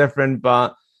lot different.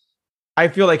 But I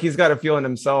feel like he's got a feel in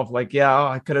himself,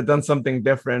 I could have done something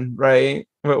different, right?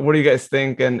 What do you guys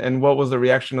think? And what was the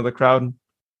reaction of the crowd?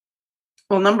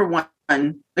 Well, number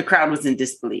one, the crowd was in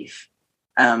disbelief.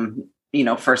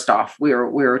 First off, we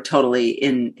were totally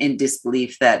in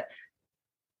disbelief that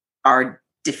our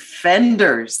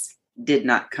defenders did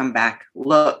not come back.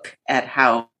 Look at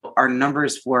how our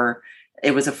numbers were.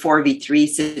 It was a 4v3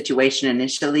 situation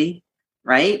initially,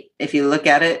 right? If you look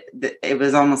at it, it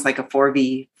was almost like a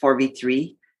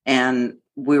 4v3, and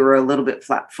we were a little bit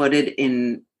flat-footed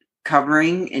in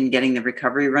covering and getting the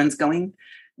recovery runs going.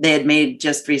 They had made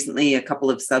just recently a couple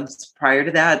of subs prior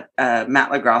to that.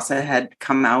 Matt LaGrassa had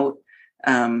come out,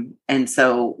 and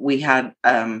so we had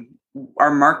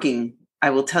our marking.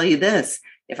 I will tell you this: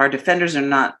 if our defenders are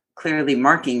not clearly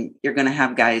marking, you're going to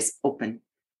have guys open.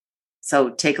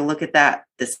 So take a look at that.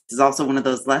 This is also one of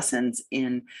those lessons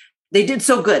they did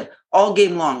so good all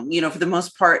game long. For the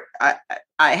most part, I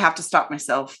have to stop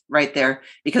myself right there,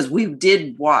 because we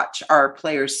did watch our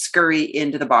players scurry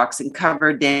into the box and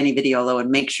cover Danny Vitiolo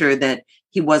and make sure that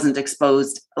he wasn't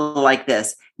exposed like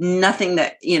this. Nothing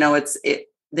that,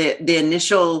 the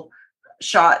initial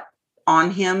shot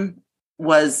on him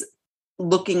was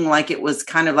looking like it was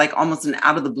kind of like almost an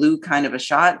out of the blue kind of a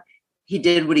shot. He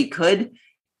did what he could.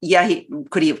 Yeah,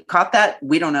 could he have caught that?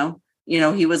 We don't know.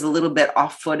 He was a little bit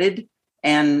off-footed.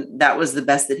 And that was the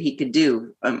best that he could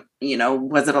do.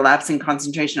 Was it a lapse in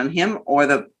concentration on him or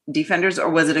the defenders, or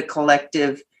was it a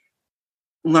collective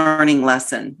learning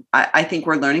lesson? I think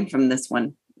we're learning from this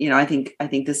one. I think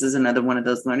this is another one of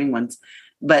those learning ones.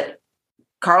 But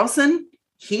Karlsson,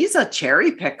 he's a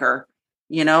cherry picker.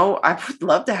 I would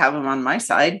love to have him on my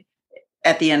side.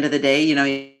 At the end of the day,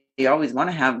 you always want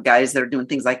to have guys that are doing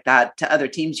things like that to other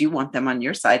teams. You want them on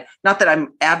your side. Not that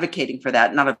I'm advocating for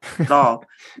that, not at all.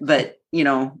 But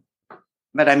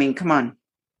I mean, come on.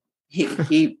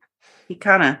 He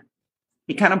kind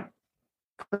of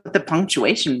put the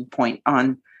punctuation point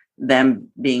on them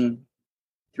being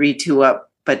 3-2 up,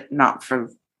 but not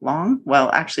for long. Well,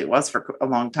 actually, it was for a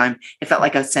long time. It felt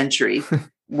like a century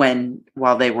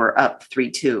while they were up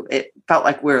 3-2. It felt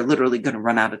like we were literally going to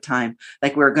run out of time,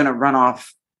 like we were going to run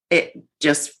off. It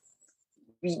just,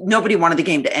 nobody wanted the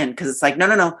game to end because it's like,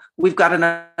 no, we've got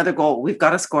another goal. We've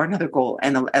got to score another goal.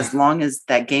 And as long as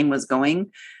that game was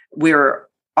going,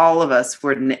 all of us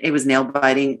were, it was nail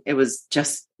biting. It was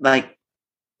just like,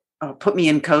 oh, put me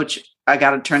in, coach. I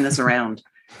got to turn this around.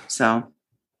 So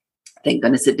thank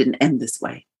goodness it didn't end this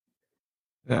way.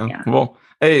 Yeah. Well,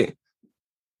 hey,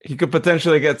 he could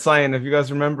potentially get signed. If you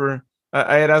guys remember,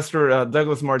 I had asked for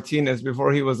Douglas Martinez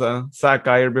before he was a sack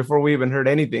guy, or before we even heard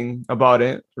anything about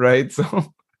it, right?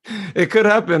 So it could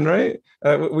happen, right?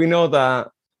 We know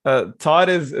that Todd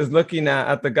is looking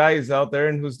at the guys out there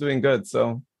and who's doing good.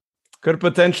 So could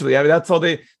potentially. I mean, that's all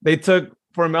they took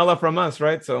Formella from us,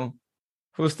 right? So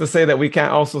who's to say that we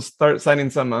can't also start signing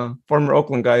some former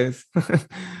Oakland guys?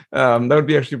 That would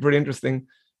be actually pretty interesting.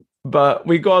 But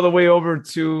we go all the way over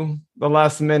to the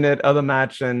last minute of the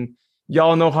match, and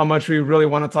y'all know how much we really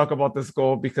want to talk about this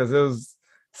goal because it was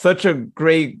such a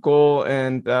great goal.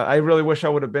 And I really wish I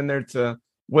would have been there to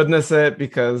witness it,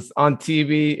 because on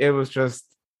TV, it was just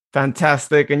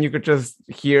fantastic. And you could just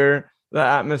hear the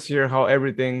atmosphere, how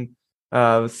everything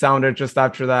sounded just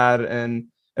after that. And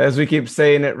as we keep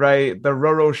saying it, right, the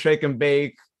Roro shake and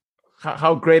bake,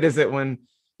 how great is it when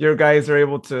your guys are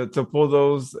able to pull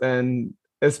those, and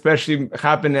especially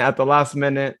happening at the last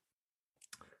minute.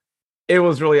 It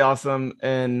was really awesome.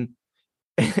 And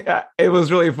it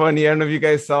was really funny. I don't know if you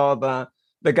guys saw the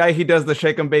guy he does the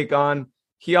shake and bake on.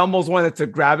 He almost wanted to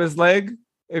grab his leg.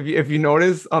 If you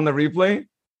notice on the replay,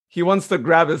 he wants to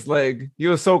grab his leg. He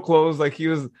was so close, like he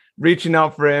was reaching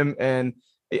out for him. And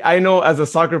I know as a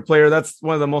soccer player, that's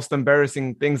one of the most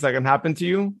embarrassing things that can happen to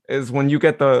you, is when you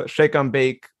get the shake and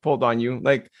bake pulled on you.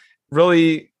 Like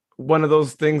really one of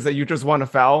those things that you just want to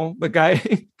foul the guy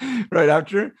right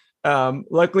after.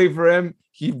 Luckily for him,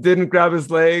 he didn't grab his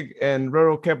leg, and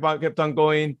Roro kept on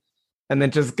going, and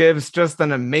then just gives just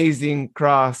an amazing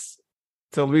cross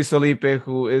to Luis Felipe,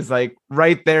 who is like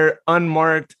right there,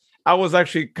 unmarked. I was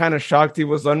actually kind of shocked he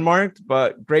was unmarked,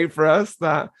 but great for us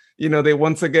that, they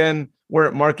once again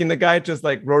weren't marking the guy, just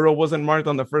like Roro wasn't marked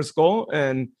on the first goal.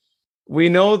 And we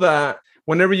know that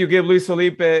whenever you give Luis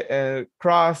Felipe a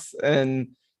cross and,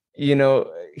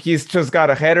 he's just got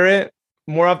to header it,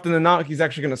 more often than not, he's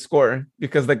actually going to score,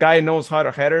 because the guy knows how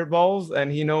to header balls,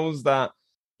 and he knows that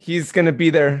he's going to be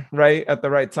there right at the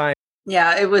right time.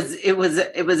 Yeah, it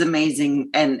was amazing.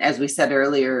 And as we said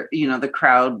earlier, the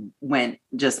crowd went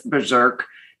just berserk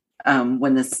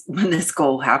when this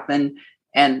goal happened,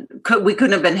 and we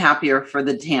couldn't have been happier for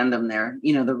the tandem there. The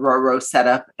Roro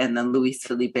setup and the Luis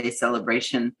Felipe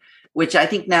celebration, which I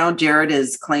think now Jared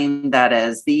has claimed that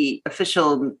as the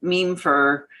official meme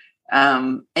for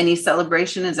any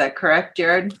celebration. Is that correct,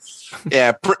 Jared?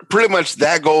 Yeah, pretty much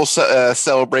that goal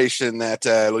celebration that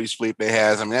Luis Felipe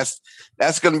has. I mean,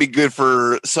 that's going to be good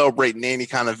for celebrating any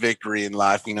kind of victory in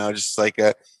life. Just like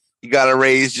you got to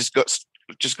raise, just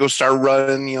go start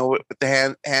running. With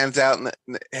the hands out and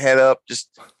the head up. Just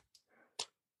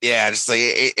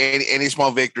like any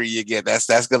small victory you get,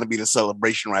 that's going to be the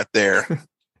celebration right there.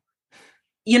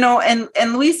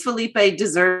 And Luis Felipe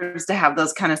deserves to have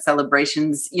those kind of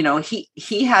celebrations. He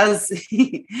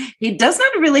does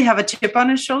not really have a chip on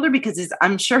his shoulder, because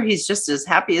I'm sure he's just as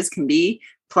happy as can be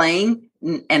playing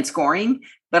and scoring.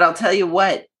 But I'll tell you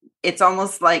what, it's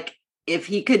almost like if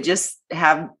he could just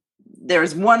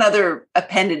there's one other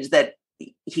appendage that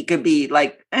he could be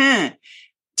like, to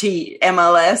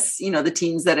MLS, the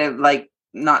teams that have like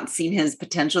not seen his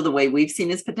potential the way we've seen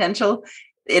his potential.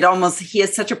 He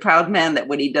is such a proud man that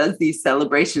when he does these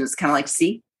celebrations, it's kind of like,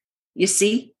 you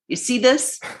see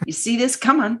this,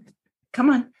 come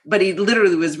on. But he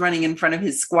literally was running in front of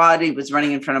his squad. He was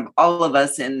running in front of all of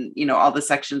us and, all the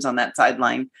sections on that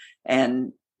sideline,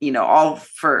 and, all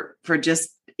for just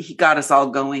he got us all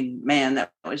going. Man,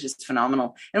 that was just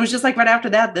phenomenal. And it was just like right after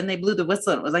that, then they blew the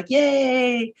whistle and it was like,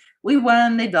 yay, we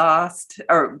won, they lost.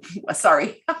 Or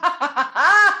sorry.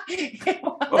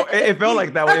 It felt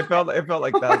like that way. It felt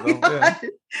like that though. Yeah.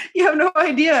 You have no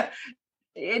idea.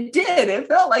 It did. It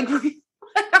felt like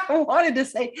I wanted to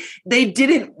say they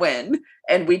didn't win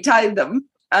and we tied them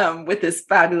with this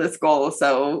fabulous goal.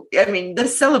 So, I mean, the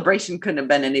celebration couldn't have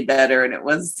been any better and it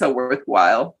was so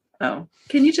worthwhile. Oh,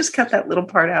 can you just cut that little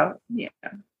part out? Yeah,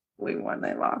 we won,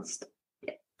 they lost.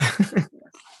 Yeah.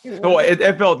 No,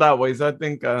 it felt that way. So I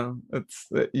think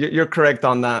you're correct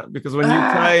on that, because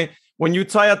when you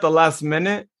tie at the last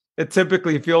minute, it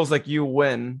typically feels like you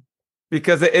win,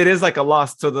 because it is like a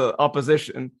loss to the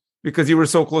opposition, because you were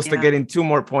so close to getting 2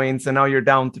 more points and now you're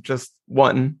down to just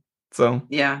 1. So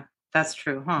yeah, that's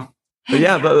true, huh? But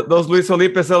yeah, those Luis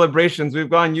Felipe celebrations, we've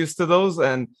gotten used to those,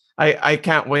 and I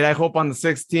can't wait. I hope on the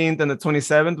 16th and the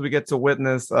 27th we get to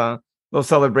witness those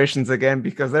celebrations again,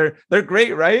 because they're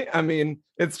great, right? I mean,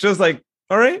 it's just like,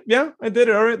 all right, yeah, I did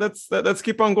it. All right, let's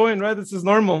keep on going, right? This is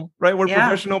normal, right? We're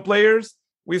professional players.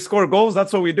 We score goals.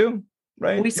 That's what we do,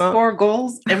 right? We score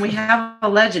goals, and we have a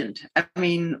legend. I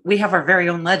mean, we have our very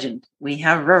own legend. We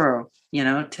have Roro,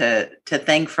 to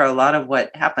thank for a lot of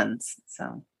what happens.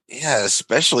 So yeah,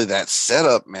 especially that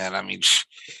setup, man. I mean,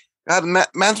 God,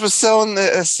 Mans was selling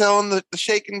the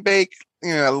shake and bake,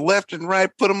 left and right,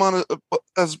 put him on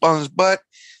his butt,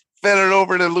 fed it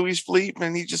over to Luis Felipe,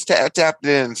 and he just tapped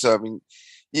in. So I mean,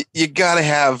 you got to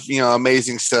have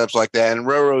amazing setups like that, and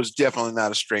Roro's definitely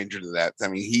not a stranger to that. I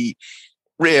mean, he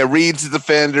reads the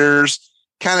defenders,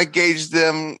 kind of gauges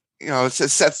them,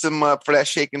 sets them up for that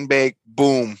shake and bake.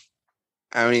 Boom!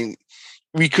 I mean,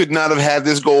 we could not have had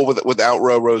this goal without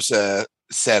Roro's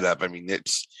setup. I mean,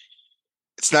 it's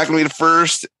not going to be the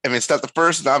first. I mean, it's not the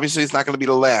first, and obviously it's not going to be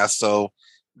the last. So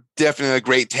definitely a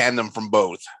great tandem from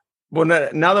both. Well,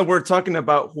 now that we're talking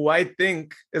about who I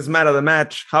think is man of the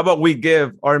match, how about we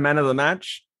give our man of the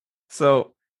match?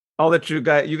 So I'll let you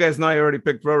guys know I already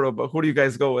picked Roro, but who do you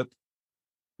guys go with?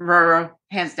 Roro,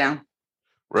 hands down.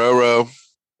 Roro.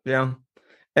 Yeah.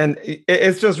 And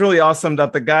it's just really awesome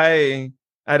that the guy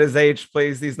at his age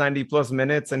plays these 90 plus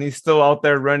minutes and he's still out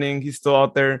there running. He's still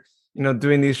out there,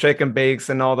 doing these shake and bakes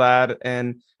and all that.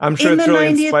 And I'm sure it's really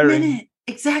inspiring. Minute.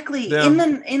 Exactly. Yeah.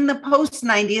 In the post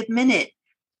 90th minute,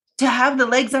 to have the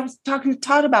legs. I was talking to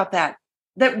Todd about that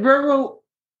Roro,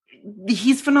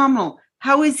 he's phenomenal.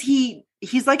 How is he?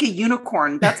 He's like a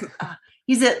unicorn. That's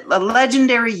he's a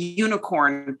legendary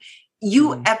unicorn.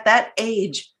 At that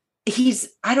age,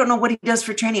 I don't know what he does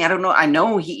for training. I don't know. I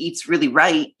know he eats really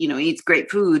right. He eats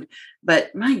great food,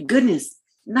 but my goodness,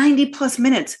 90 plus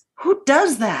minutes. Who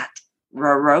does that?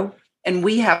 Roro. And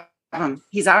we have him.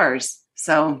 He's ours.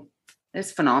 So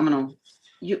it's phenomenal.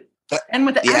 And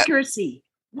with the accuracy.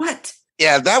 What?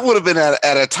 Yeah, that would have been at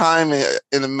a time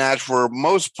in the match where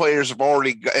most players are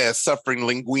already suffering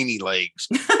linguini legs.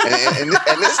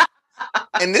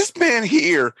 and this man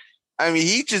here, I mean,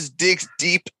 he just digs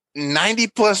deep 90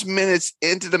 plus minutes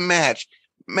into the match,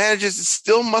 manages to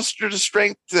still muster the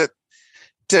strength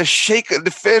to shake a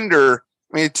defender.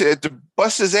 I mean, to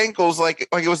bust his ankles like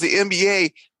it was the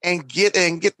NBA and get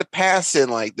the pass in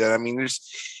like that. I mean,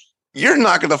 you're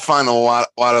not going to find a lot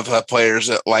of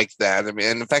players like that. I mean,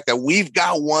 and the fact that we've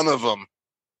got one of them,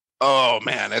 oh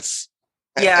man, it's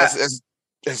definitely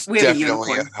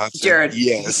Jared.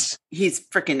 Yes, he's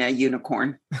freaking a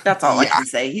unicorn. That's all I can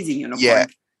say. He's a unicorn. Yeah,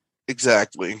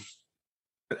 exactly.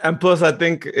 And plus, I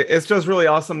think it's just really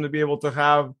awesome to be able to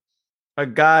have a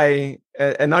guy,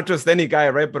 and not just any guy,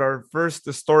 right? But our first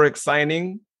historic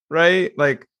signing, right?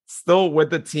 Like still with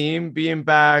the team, being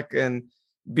back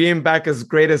as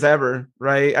great as ever,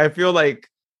 right? I feel like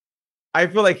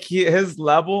his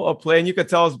level of play, and you could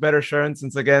tell it's better, Sharon,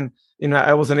 since again,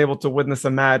 I wasn't able to witness a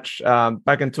match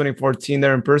back in 2014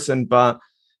 there in person, but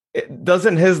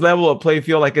doesn't his level of play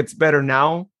feel like it's better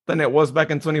now than it was back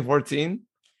in 2014?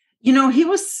 He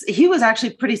was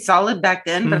actually pretty solid back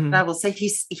then, but I will say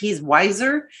he's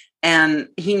wiser and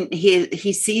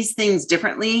he sees things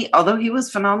differently, although he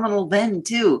was phenomenal then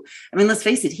too. I mean, let's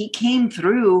face it, he came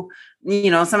through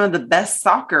some of the best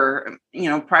soccer,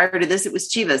 prior to this, it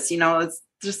was Chivas, it's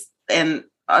just, and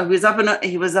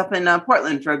he was up in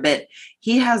Portland for a bit.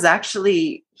 He has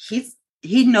actually,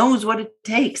 he knows what it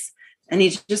takes, and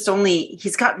he's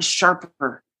gotten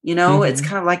sharper, it's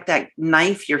kind of like that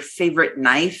knife, your favorite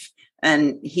knife.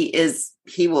 And he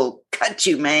will cut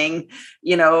you, man,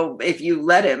 if you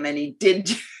let him. And he did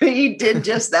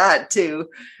just that to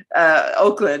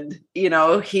Oakland.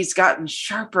 He's gotten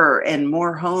sharper and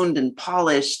more honed and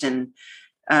polished. And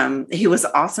He was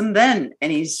awesome then,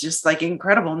 and he's just like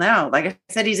incredible now. Like I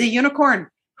said, he's a unicorn.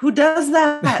 Who does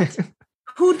that?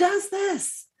 Who does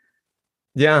this?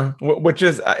 Yeah, which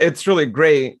is it's really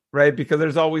great, right? Because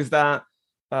there's always that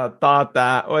thought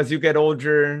that as you get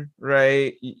older,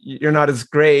 right, you're not as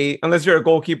great unless you're a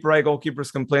goalkeeper, right?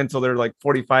 Goalkeepers can play until they're like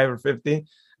 45 or 50.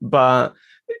 But,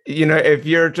 if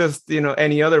you're just,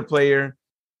 any other player,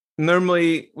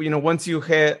 normally, once you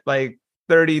hit like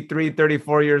 33,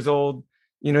 34 years old,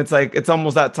 it's like it's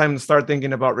almost that time to start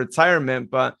thinking about retirement.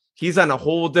 But he's on a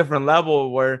whole different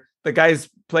level where the guy's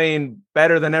playing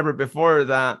better than ever before.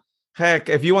 That heck,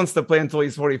 if he wants to play until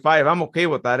he's 45, I'm okay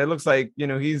with that. It looks like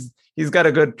he's got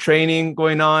a good training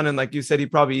going on, and like you said, he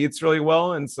probably eats really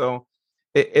well, and so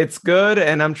it's good.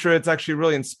 And I'm sure it's actually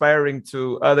really inspiring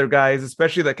to other guys,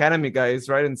 especially the academy guys,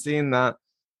 right? And seeing that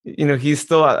he's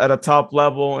still at a top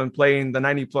level and playing the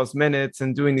 90 plus minutes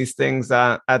and doing these things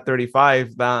at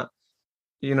 35. That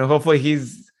hopefully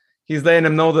he's letting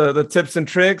him know the tips and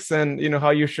tricks and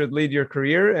how you should lead your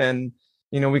career. And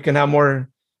we can have more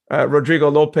Rodrigo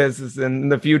Lopez in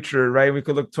the future, right? We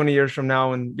could look 20 years from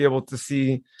now and be able to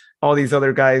see all these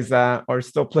other guys that are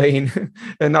still playing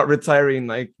and not retiring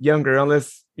like younger,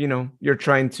 unless you're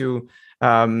trying to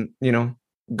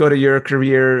go to your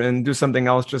career and do something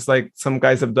else, just like some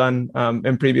guys have done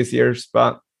in previous years.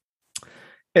 But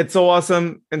it's so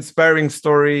awesome, inspiring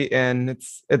story, and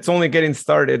it's only getting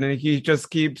started, and he just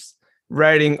keeps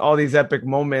writing all these epic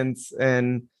moments.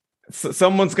 And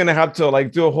someone's gonna have to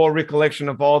like do a whole recollection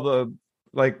of all the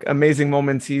like amazing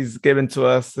moments he's given to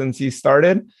us since he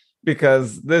started,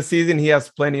 because this season he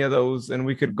has plenty of those, and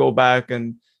we could go back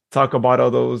and talk about all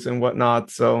those and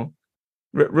whatnot. So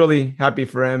really happy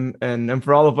for him, and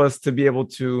for all of us to be able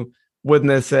to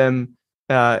witness him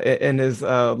in his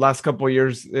last couple of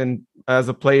years as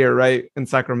a player, right, in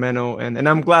Sacramento. And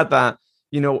I'm glad that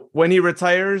when he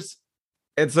retires,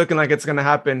 it's looking like it's going to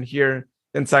happen here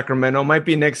in Sacramento. Might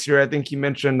be next year. I think he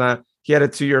mentioned that he had a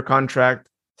 2-year contract,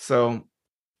 so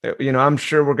I'm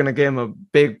sure we're going to give him a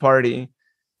big party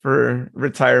for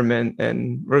retirement,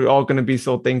 and we're all going to be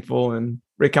so thankful and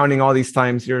recounting all these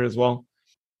times here as well.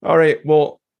 All right,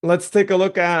 well, let's take a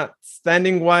look at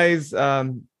standing wise.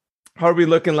 How are we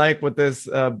looking like with this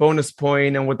bonus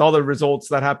point and with all the results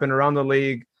that happen around the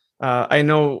league? I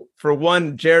know for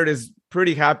one, Jared is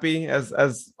pretty happy,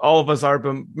 as all of us are,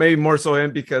 but maybe more so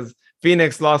him, because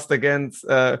Phoenix lost against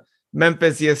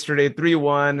Memphis yesterday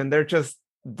 3-1, and they're just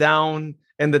down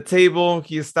in the table.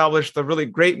 He established a really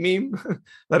great meme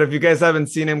that if you guys haven't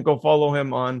seen him, go follow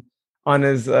him on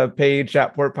his page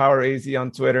at Port Power AZ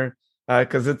on Twitter,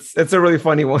 because it's a really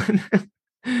funny one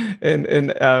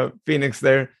in Phoenix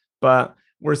there. But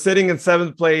we're sitting in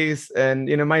 7th place, and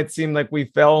it might seem like we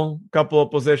fell a couple of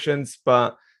positions,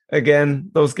 but again,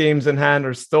 those games in hand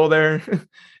are still there,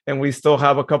 and we still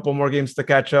have a couple more games to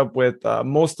catch up with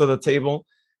most of the table.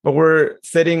 But we're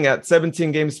sitting at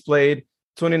 17 games played,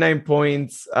 29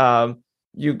 points.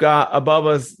 You got above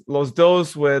us Los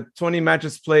Dos with 20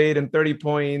 matches played and 30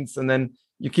 points, and then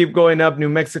you keep going up. New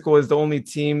Mexico is the only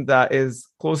team that is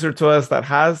closer to us that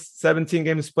has 17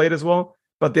 games played as well,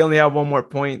 but they only have 1 more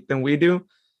point than we do.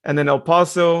 And then El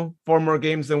Paso, 4 more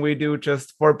games than we do,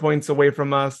 just 4 points away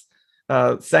from us.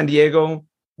 San Diego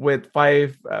with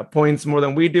 5 points more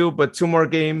than we do, but 2 more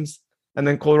games. And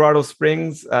then Colorado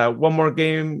Springs, 1 more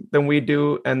game than we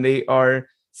do, and they are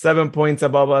 7 points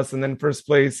above us. And then first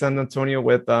place, San Antonio,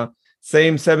 with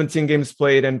same 17 games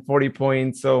played and 40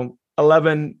 points. So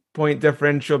 11-point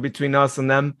differential between us and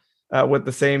them with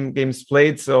the same games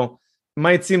played. So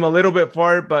might seem a little bit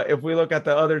far, but if we look at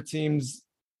the other teams,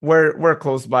 we're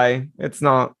close by. It's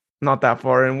not that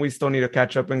far, and we still need to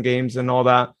catch up in games and all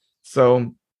that.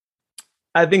 So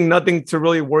I think nothing to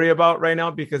really worry about right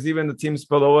now, because even the teams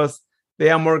below us, they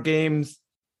have more games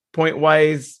point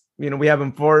wise. We have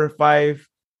them 4, 5,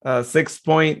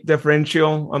 6-point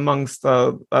differential amongst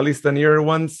at least the nearer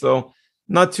ones. So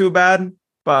not too bad,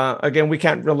 but again, we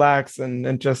can't relax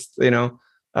and just,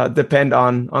 depend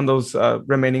on those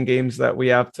remaining games that we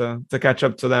have to catch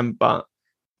up to them. But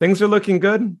things are looking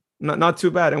good, not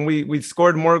too bad. And we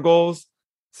scored more goals.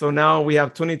 So now we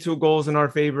have 22 goals in our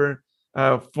favor,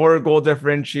 4 goal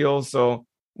differential. So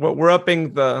we're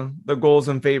upping the goals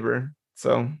in favor.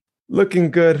 So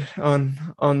looking good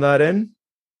on that end.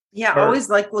 Yeah, I always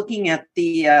like looking at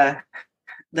the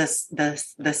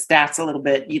stats a little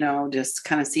bit, just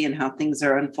kind of seeing how things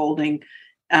are unfolding.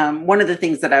 One of the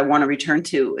things that I want to return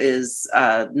to is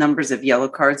numbers of yellow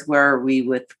cards. Where are we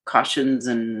with cautions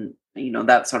and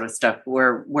that sort of stuff?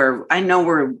 Where I know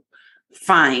we're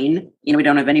fine. We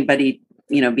don't have anybody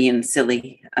being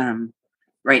silly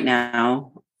right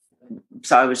now.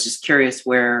 so I was just curious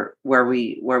where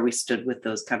we stood with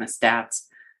those kind of stats.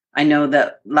 I know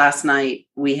that last night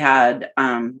we had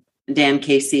Dan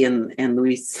Casey and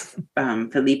Luis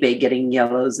Felipe getting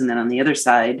yellows, and then on the other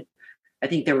side, I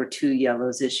think there were 2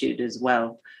 yellows issued as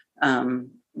well.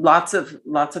 Lots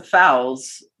of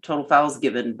fouls, total fouls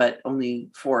given, but only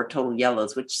 4 total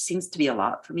yellows, which seems to be a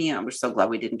lot for me. I'm so glad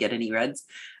we didn't get any reds.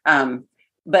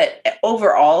 But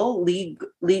overall, league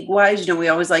wise, we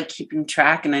always like keeping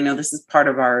track, and I know this is part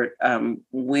of our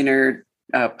winner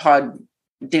pod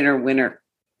dinner winner.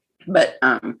 But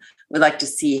we'd like to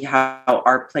see how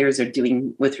our players are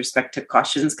doing with respect to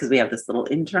cautions, because we have this little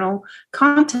internal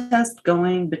contest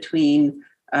going between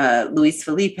Luis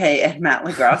Felipe and Matt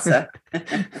LaGrassa.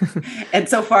 And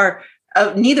so far,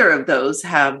 neither of those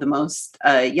have the most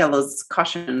yellows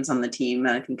cautions on the team.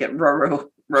 I think that Roro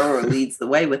leads the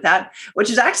way with that, which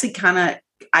is actually kind of,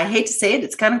 I hate to say it,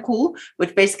 it's kind of cool,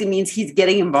 which basically means he's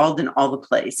getting involved in all the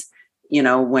plays,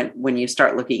 when you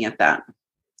start looking at that.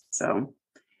 So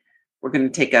we're going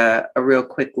to take a real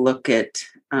quick look at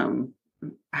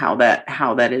how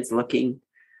that is looking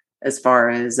as far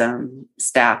as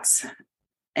stats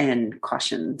and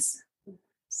cautions.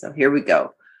 So here we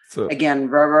go. So again,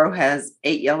 Roro has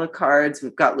 8 yellow cards.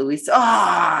 We've got Luis.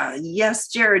 Yes,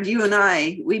 Jared, you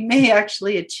and we may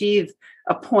actually achieve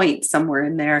a point somewhere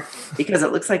in there, because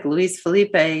it looks like Luis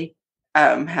Felipe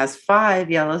has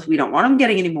 5 yellows. We don't want him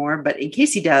getting any more, but in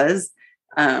case he does,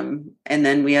 and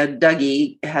then we have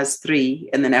Dougie has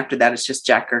 3, and then after that it's just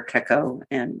Jacker, Keko,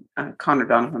 and Connor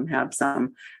Donovan have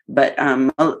some. But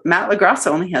Matt LaGrassa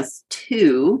only has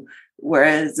 2,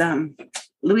 whereas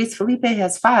Luis Felipe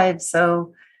has 5.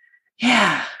 So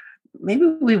yeah, maybe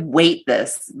we weight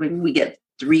this. Maybe we get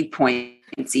 3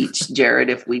 points each, Jared,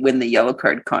 if we win the yellow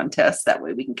card contest. That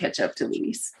way we can catch up to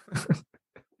Luis.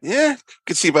 Yeah,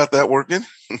 could see about that working.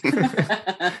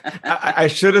 I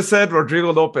should have said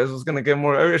Rodrigo Lopez was going to get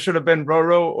more. It should have been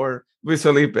Roro or Luis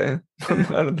Felipe.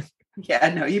 Yeah,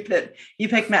 no, you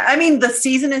pick Matt. I mean, the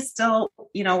season is still,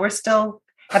 we're still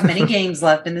have many games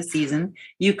left in the season.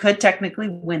 You could technically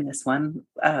win this one,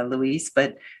 Luis,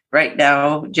 but right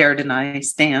now, Jared and I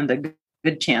stand a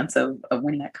good chance of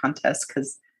winning that contest,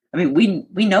 because, I mean,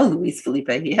 we know Luis Felipe.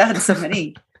 He had so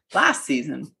many last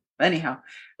season. Anyhow,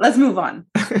 let's move on.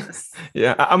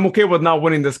 Yeah, I'm okay with not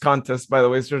winning this contest, by the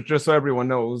way, so just so everyone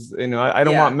knows. I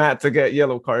don't want Matt to get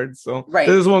yellow cards. So right.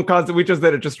 This is one contest. We just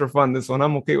did it just for fun. This one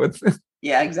I'm okay with.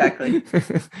 Yeah, exactly.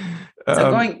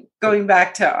 So going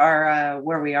back to our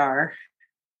where we are.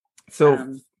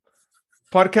 So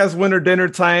podcast winner dinner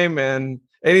time, and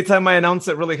anytime I announce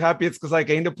it really happy, it's because I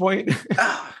gained a point,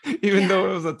 even though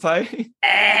it was a tie.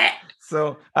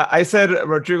 So I said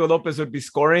Rodrigo Lopez would be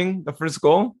scoring the first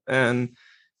goal, and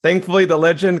thankfully the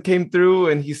legend came through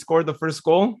and he scored the first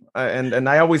goal. And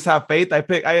I always have faith. I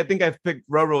think I've picked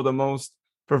Roro the most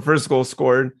for first goal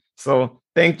scored. So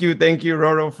thank you,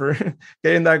 Roro, for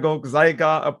getting that goal, because I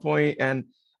got a point, and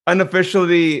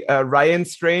unofficially Ryan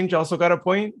Strange also got a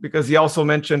point because he also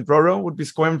mentioned Roro would be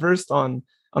scoring first on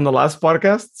the last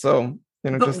podcast. So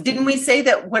but didn't we say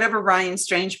that whatever Ryan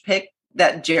Strange picked,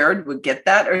 that Jared would get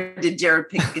that, or did Jared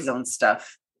pick his own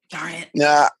stuff? Darn it.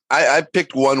 Yeah, I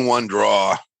picked 1-1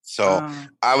 draw. So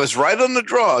I was right on the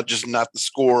draw, just not the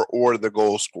score or the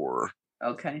goal scorer.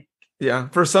 Okay. Yeah.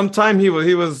 For some time he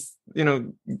was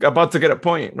about to get a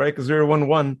point, right? Because we were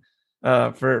 1-1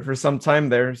 for some time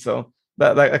there. So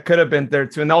that could have been there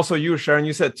too. And also you, Sharon,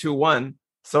 you said 2-1.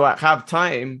 So at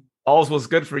halftime, all was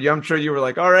good for you. I'm sure you were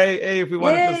like, all right, hey, if we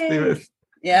want to just leave it.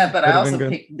 Yeah, but I also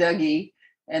picked Dougie.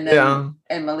 And then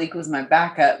and Malik was my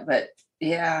backup, but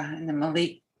and then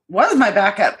Malik was my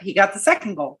backup. He got the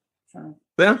second goal. So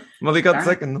yeah, Malik got the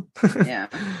second. Yeah.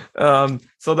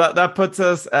 So that puts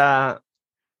us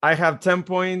I have 10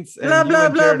 points. And blah blah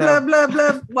blah blah blah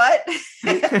blah. What?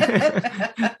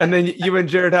 And then you and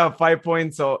Jared have 5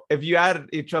 points. So if you add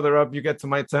each other up, you get to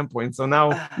my 10 points. So now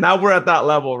we're at that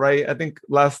level, right? I think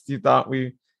last you thought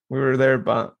we were there,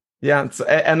 but yeah.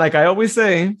 And like I always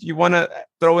say, if you want to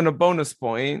throw in a bonus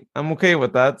point, I'm okay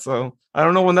with that. So I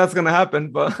don't know when that's going to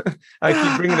happen, but I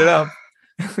keep bringing it up.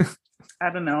 I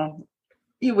don't know.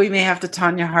 We may have to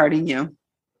Tanya Harding you.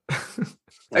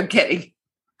 I'm kidding.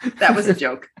 That was a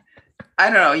joke. I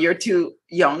don't know. You're too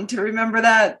young to remember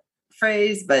that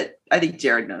phrase, but I think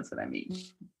Jared knows what I mean.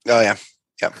 Oh, yeah.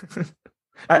 Yep.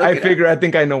 I figure I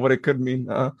think I know what it could mean.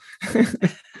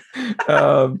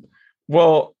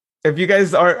 Well, if you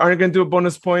guys aren't going to do a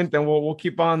bonus point, then we'll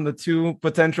keep on the 2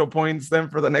 potential points then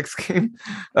for the next game.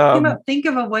 Think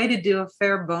of a way to do a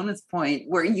fair bonus point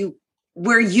where you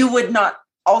would not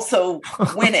also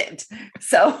win it.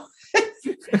 So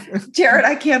Jared,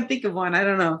 I can't think of one. I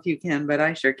don't know if you can, but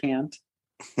I sure can't.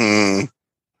 I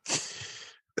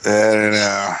don't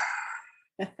know.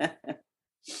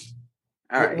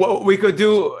 All right. What we could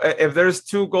do if there's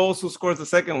 2 goals, who scores the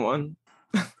second one?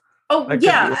 Oh,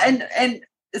 yeah. And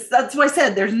that's why I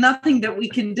said there's nothing that we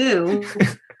can do.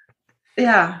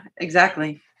 Yeah,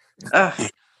 exactly. Ugh.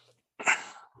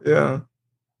 Yeah.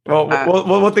 Well,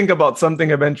 we'll think about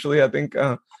something eventually. I think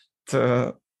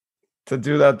to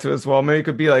do that too as well. Maybe it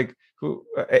could be like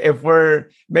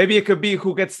maybe it could be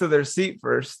who gets to their seat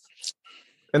first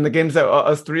in the games that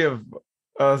us 3 of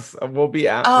us will be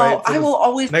at. Oh, right? So I will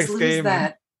always next lose game.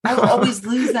 that. I will always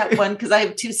lose that one because I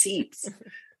have 2 seats.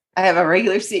 I have a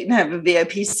regular seat and I have a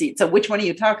VIP seat. So which one are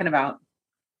you talking about?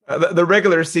 The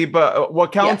regular seat, but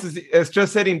what counts is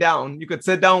just sitting down. You could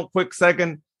sit down, quick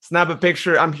second, snap a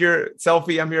picture. I'm here,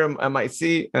 selfie. I'm here at my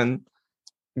seat, and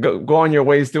go on your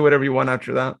ways. Do whatever you want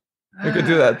after that. We could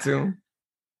do that too.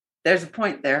 There's a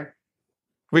point there.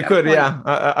 We could, yeah.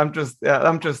 I'm just.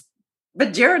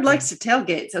 But Jared likes to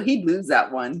tailgate, so he'd lose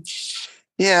that one.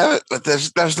 Yeah, but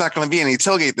there's not going to be any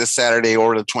tailgate this Saturday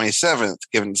or the 27th,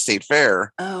 given the state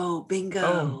fair. Oh, bingo!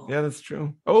 Oh, yeah, that's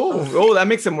true. Oh, that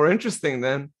makes it more interesting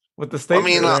then with the state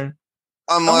fair. There.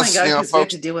 Unless oh my God, folks, we have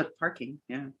to deal with parking.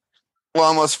 Yeah.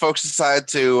 Well, unless folks decide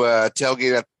to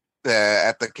tailgate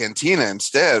at the cantina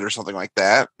instead, or something like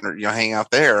that, or hang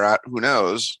out there. Who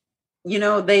knows?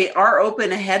 They are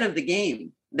open ahead of the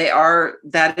game. They are.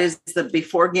 That is the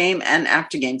before game and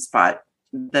after game spot.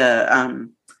 The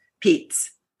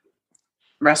Pete's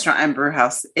Restaurant and Brew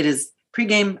House. It is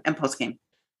pregame and postgame.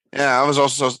 Yeah, I was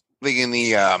also thinking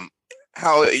the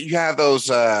how you have those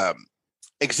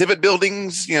exhibit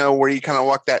buildings, where you kind of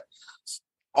walk that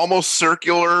almost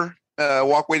circular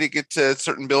walkway to get to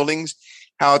certain buildings.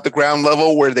 How at the ground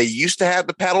level where they used to have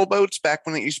the paddle boats back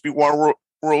when it used to be Water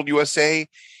World USA,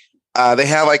 they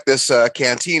have like this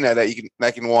cantina that you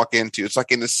can walk into. It's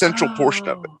like in the central portion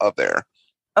of there.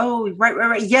 Oh,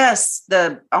 right. Yes,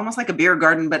 the almost like a beer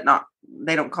garden, but not.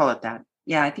 They don't call it that.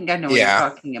 Yeah, I think I know what you're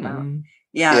talking about. Mm-hmm.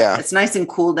 Yeah, it's nice and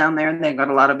cool down there, and they've got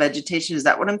a lot of vegetation. Is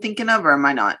that what I'm thinking of, or am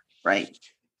I not right?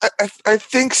 I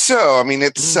think so. I mean,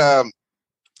 it's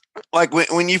like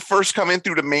when you first come in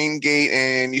through the main gate,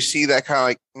 and you see that kind of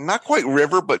like not quite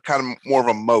river, but kind of more of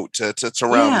a moat to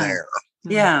surround there.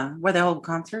 Yeah, where they hold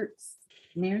concerts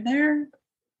near there.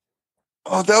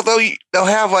 Oh, they'll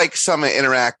have like some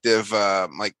interactive,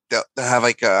 like they'll have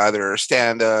like either a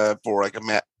stand up or like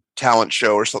a talent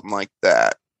show or something like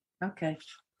that. Okay.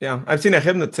 Yeah, I've seen a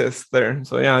hypnotist there,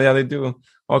 so yeah, they do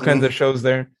all kinds of shows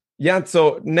there. Yeah,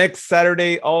 so next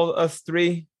Saturday, all us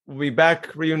 3 will be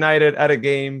back reunited at a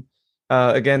game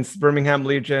against Birmingham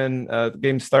Legion. The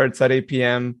game starts at 8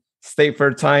 p.m. State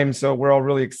Fair time, so we're all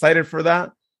really excited for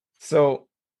that. So,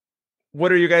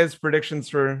 what are you guys' predictions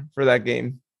for that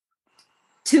game?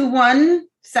 2-1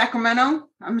 Sacramento.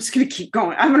 I'm just going to keep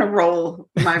going. I'm going to roll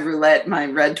my roulette, my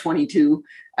red 22.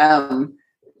 I'm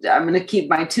going to keep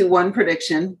my 2-1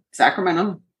 prediction.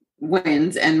 Sacramento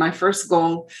wins. And my first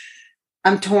goal,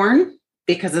 I'm torn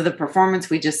because of the performance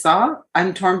we just saw.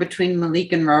 I'm torn between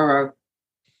Malik and Roro.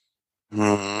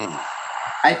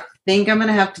 I think I'm going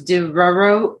to have to do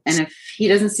Roro. And if he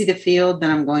doesn't see the field,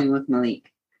 then I'm going with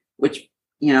Malik, which,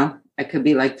 I could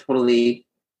be like totally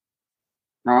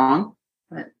wrong.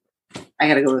 But I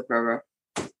got to go with Roro.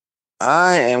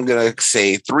 I am going to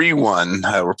say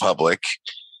 3-1 Republic.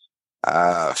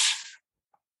 I'm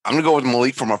going to go with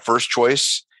Malik for my first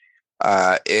choice.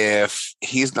 If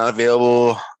he's not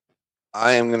available,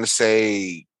 I am going to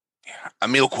say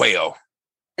Emil Cuello.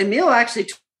 Emil actually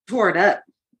tore it up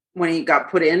when he got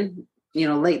put in,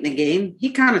 late in the game. He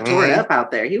kind of tore it up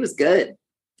out there. He was good,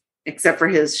 except for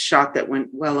his shot that went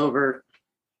well over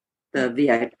the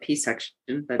VIP section.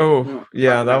 But that one.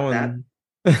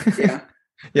 Yeah.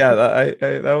 Yeah,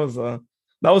 that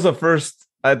was a first.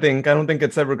 I think I don't think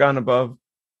it's ever gone above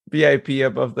VIP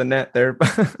above the net there.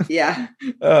 Yeah.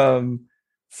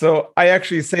 So I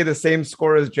actually say the same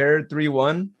score as Jared,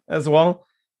 3-1 as well.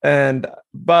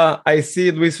 But I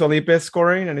see Luis Felipe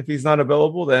scoring, and if he's not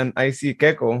available, then I see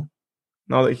Keiko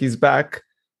now that he's back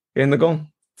in the goal.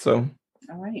 So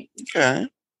all right. Okay.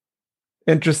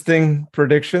 Interesting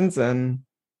predictions, and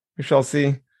we shall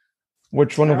see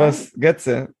which one of us gets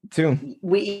it too.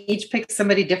 We each pick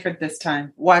somebody different this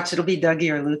time. Watch, it'll be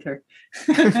Dougie or Luther.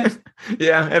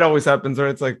 Yeah, it always happens, or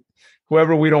it's like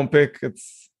whoever we don't pick,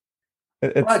 it's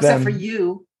except them. for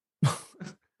you.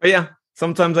 But yeah,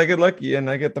 sometimes I get lucky and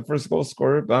I get the first goal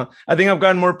scorer. But I think I've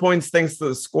gotten more points thanks to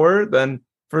the scorer than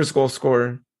first goal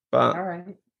scorer. But all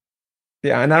right.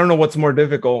 Yeah, and I don't know what's more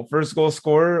difficult, first goal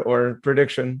scorer or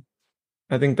prediction.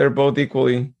 I think they're both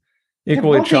equally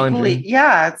equally both challenging.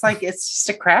 yeah, it's just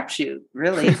a crapshoot,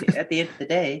 really, at the end of the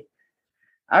day.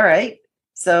 All right.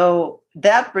 So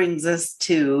that brings us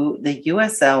to the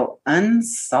USL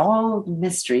Unsolved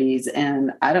Mysteries.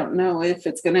 And I don't know if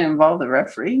it's going to involve the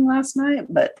refereeing last night,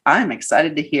 but I'm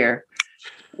excited to hear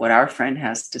what our friend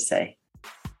has to say.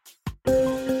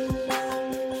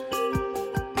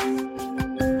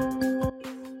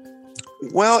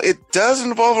 Well, it does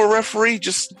involve a referee,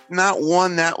 just not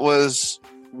one that was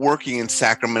working in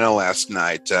Sacramento last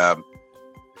night.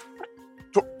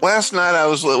 Last night, I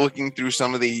was looking through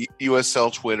some of the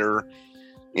USL Twitter,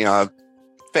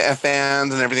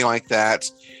 fans and everything like that.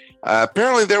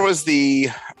 Apparently, there was the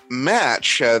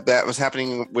match that was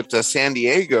happening with San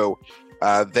Diego.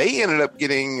 They ended up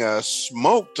getting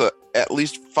smoked at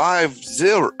least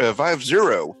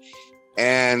 5-0.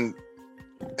 And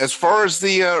as far as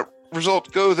the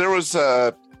result goes, there was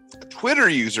a Twitter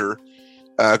user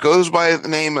goes by the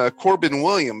name Corbin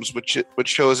Williams, which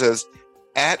shows as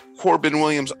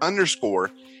 @CorbinWilliams_.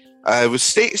 Was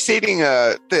stating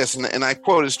this, and I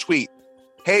quote his tweet: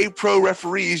 "Hey, pro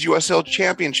referees, USL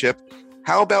Championship,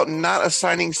 how about not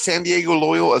assigning San Diego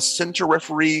Loyal a center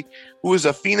referee who is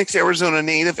a Phoenix, Arizona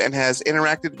native and has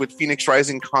interacted with Phoenix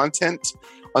Rising content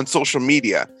on social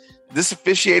media? This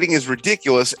officiating is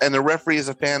ridiculous, and the referee is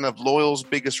a fan of Loyal's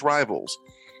biggest rivals."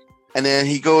 And then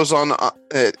he goes on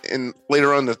in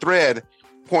later on the thread,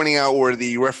 pointing out where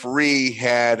the referee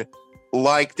had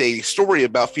liked a story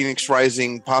about Phoenix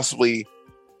Rising, possibly.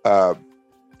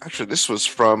 Actually, this was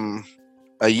from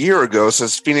a year ago. It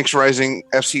says Phoenix Rising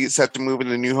FC is set to move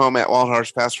into a new home at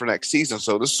Wildhorse Pass for next season.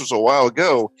 So this was a while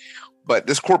ago. But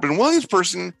this Corbin Williams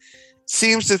person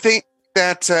seems to think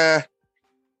that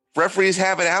referees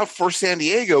have it out for San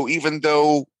Diego, even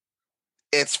though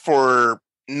it's for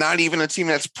not even a team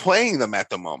that's playing them at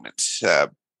the moment.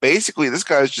 Basically, this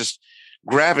guy's just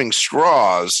grabbing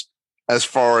straws as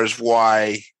far as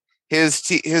why his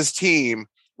team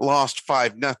lost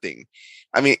 5-0.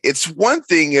 I mean, it's one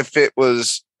thing if it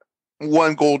was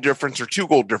 1 goal difference or 2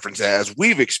 goal difference, as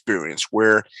we've experienced,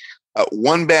 where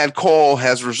one bad call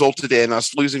has resulted in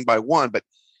us losing by 1, but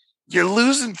you're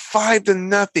losing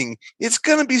 5-0. It's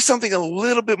going to be something a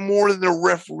little bit more than the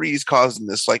referees causing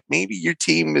this. Like maybe your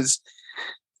team is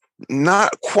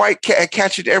not quite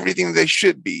catching everything they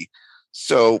should be.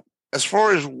 So as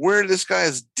far as where this guy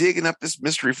is digging up this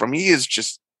mystery from, he is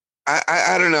just,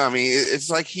 I don't know. I mean, it's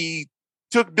like he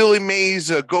took Billy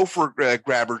Mays' gopher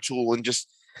grabber tool and just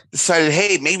decided,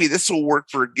 hey, maybe this will work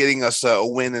for getting us a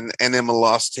win and then a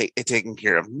loss taken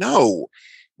care of. No.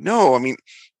 I mean,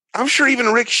 I'm sure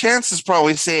even Rick Shantz is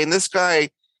probably saying this guy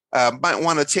might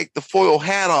want to take the foil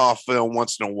hat off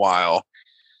once in a while.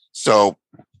 So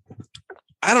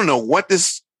I don't know what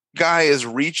this guy is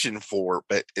reaching for,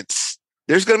 but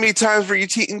there's going to be times where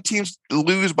teams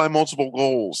lose by multiple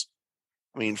goals.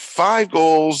 I mean, 5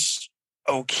 goals,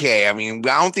 okay. I mean,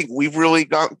 I don't think we've really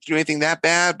gone through anything that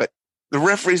bad, but the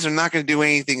referees are not going to do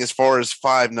anything as far as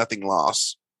 5-0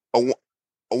 loss. A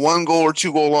 1 goal or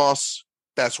 2 goal loss,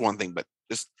 that's one thing, but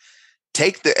just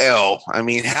take the L. I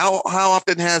mean, how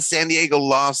often has San Diego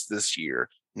lost this year?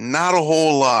 Not a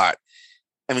whole lot.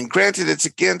 I mean, granted, it's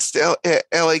against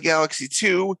LA Galaxy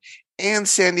 2, and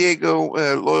San Diego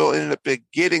Loyal ended up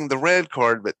getting the red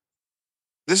card, but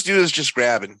this dude is just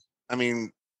grabbing. I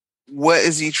mean, what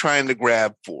is he trying to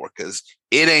grab for? Because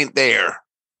it ain't there.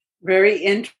 Very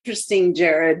interesting,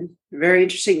 Jared. Very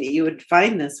interesting that you would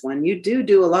find this one. You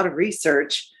do a lot of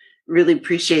research. Really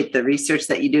appreciate the research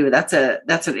that you do. That's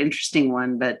an interesting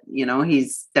one, but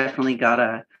he's definitely got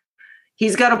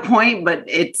a point, but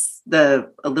it's a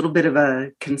little bit of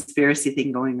a conspiracy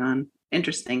thing going on.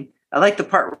 Interesting. I like the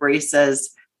part where he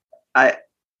says,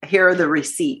 here are the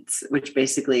receipts, which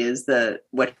basically is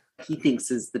what he thinks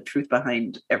is the truth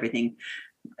behind everything.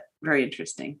 Very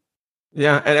interesting.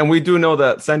 Yeah, and we do know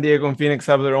that San Diego and Phoenix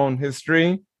have their own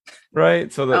history,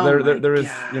 right? So that there is,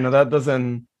 that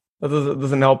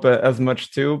doesn't help it as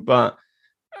much too. But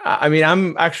I mean,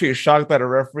 I'm actually shocked that a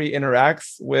referee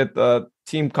interacts with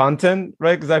team content,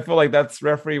 right? Because I feel like that's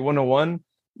referee 101.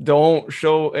 Don't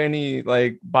show any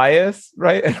like bias,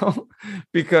 right?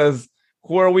 Because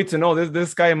who are we to know?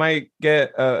 This guy might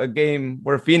get a game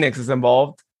where Phoenix is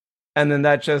involved, and then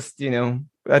that just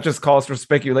calls for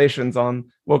speculations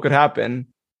on what could happen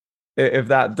if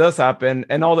that does happen.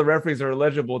 And all the referees are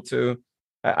eligible to.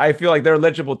 I feel like they're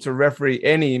eligible to referee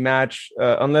any match,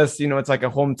 unless it's like a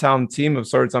hometown team of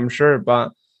sorts, I'm sure.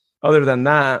 But other than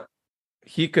that,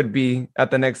 he could be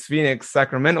at the next Phoenix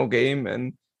Sacramento game,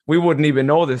 and we wouldn't even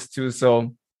know this too.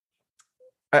 So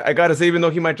I gotta say, even though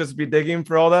he might just be digging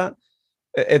for all that,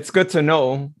 it's good to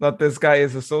know that this guy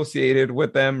is associated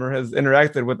with them or has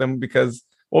interacted with them, because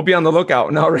we'll be on the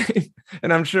lookout now, right?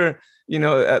 And I'm sure,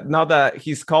 now that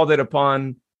he's called it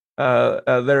upon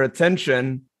their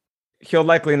attention, he'll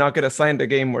likely not get assigned a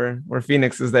game where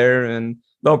Phoenix is there, and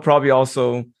they'll probably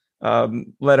also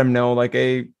let him know, like,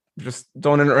 hey, just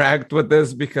don't interact with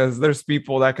this, because there's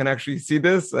people that can actually see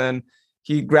this. And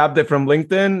he grabbed it from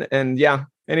LinkedIn. And yeah,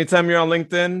 anytime you're on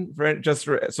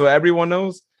LinkedIn, so everyone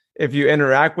knows, if you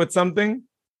interact with something,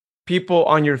 people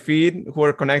on your feed who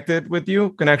are connected with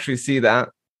you can actually see that.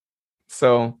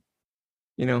 So,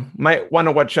 might want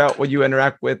to watch out what you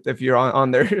interact with if you're on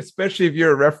there, especially if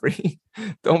you're a referee.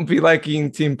 Don't be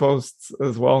liking team posts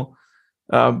as well.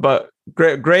 But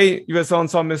great USL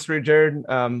Unsolved Mystery, Jared.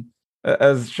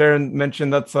 As Sharon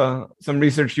mentioned, that's some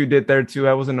research you did there too.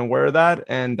 I wasn't aware of that.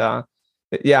 And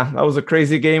yeah, that was a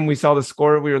crazy game. We saw the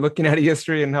score. We were looking at it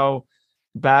yesterday and how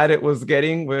bad it was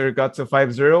getting, where it got to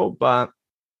 5-0. But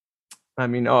I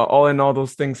mean, all in all,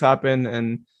 those things happen.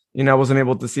 And, I wasn't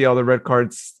able to see all the red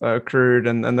cards occurred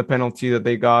and the penalty that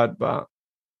they got. But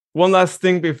one last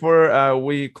thing before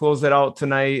we close it out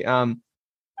tonight.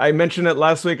 I mentioned it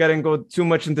last week. I didn't go too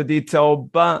much into detail,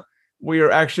 but we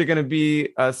are actually going to be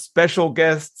special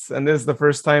guests. And this is the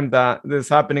first time that this is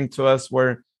happening to us,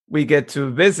 where we get to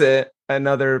visit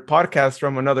another podcast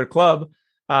from another club.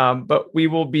 But we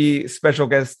will be special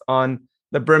guests on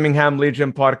the Birmingham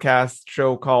Legion podcast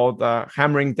show called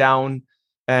Hammering Down.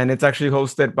 And it's actually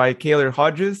hosted by Kaylor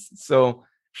Hodges. So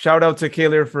shout out to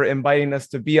Kaylor for inviting us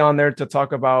to be on there to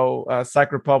talk about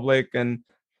Sac Republic and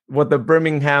what the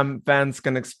Birmingham fans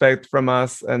can expect from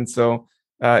us. And so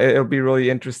it'll be really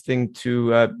interesting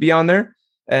to be on there.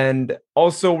 And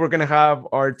also, we're going to have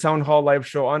our Town Hall live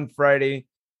show on Friday,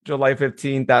 July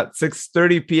 15th at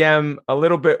 6:30 p.m., a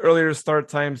little bit earlier start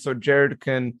time, so Jared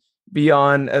can be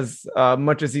on as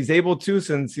much as he's able to,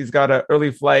 since he's got an early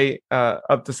flight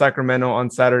up to Sacramento on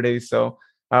Saturday. So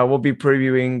we'll be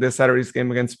previewing this Saturday's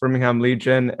game against Birmingham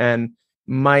Legion, and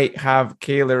might have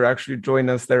Kaylor actually join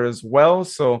us there as well.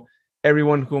 So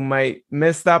everyone who might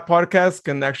miss that podcast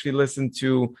can actually listen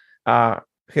to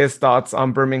his thoughts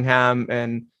on Birmingham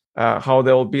and how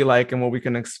they'll be like and what we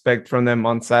can expect from them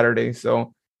on Saturday.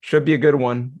 So should be a good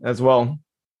one as well.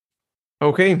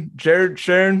 Okay, Jared,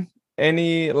 Sharon,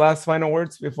 any last final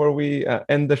words before we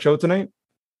end the show tonight?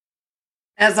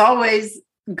 As always,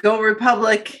 go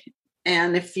Republic.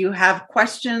 And if you have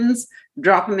questions,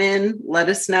 drop them in. Let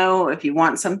us know. If you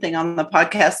want something on the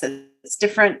podcast that's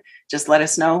different, just let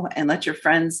us know, and let your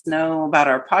friends know about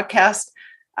our podcast.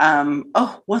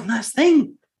 One last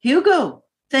thing. Hugo,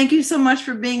 thank you so much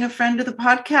for being a friend of the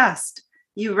podcast.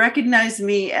 You recognized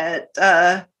me at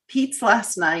Pete's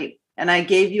last night, and I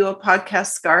gave you a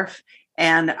podcast scarf.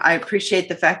 And I appreciate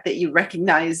the fact that you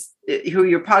recognize who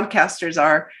your podcasters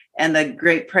are, and the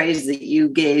great praise that you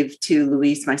gave to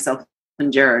Luis, myself,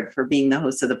 and Jared for being the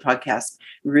host of the podcast.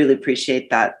 Really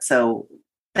appreciate that. So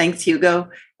thanks,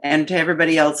 Hugo. And to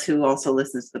everybody else who also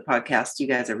listens to the podcast, you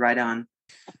guys are right on.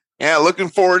 Yeah, looking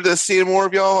forward to seeing more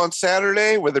of y'all on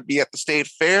Saturday, whether it be at the State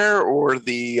Fair or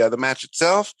the match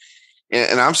itself.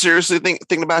 And I'm seriously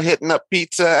thinking about hitting up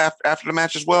pizza after the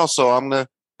match as well. So I'm going to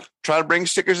try to bring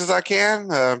stickers as I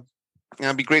can.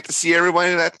 It'd be great to see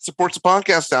everybody that supports the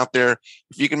podcast out there.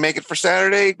 If you can make it for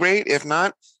Saturday, great. If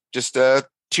not, just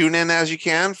tune in as you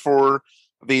can for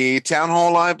the Town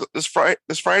Hall Live this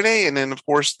Friday. And then, of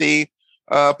course, the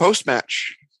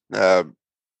post-match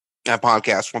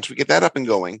podcast once we get that up and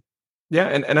going. Yeah,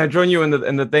 and I join you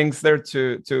in the thanks there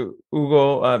to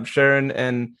Hugo, Sharon,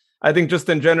 and I think just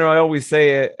in general, I always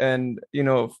say it, and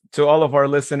to all of our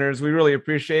listeners, we really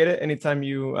appreciate it. Anytime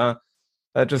you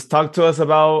just talk to us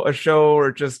about a show,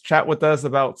 or just chat with us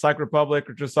about Sac Republic,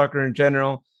 or just soccer in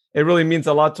general, it really means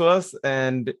a lot to us.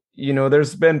 And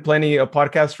there's been plenty of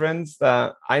podcast friends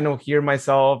that I know here,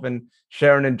 myself and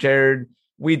Sharon and Jared,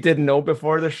 we didn't know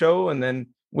before the show, and then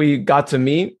we got to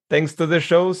meet thanks to the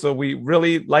show. So we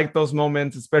really like those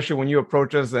moments, especially when you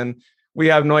approach us and we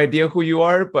have no idea who you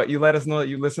are, but you let us know that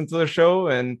you listen to the show,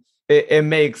 and it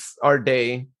makes our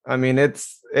day. I mean,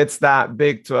 it's that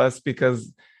big to us,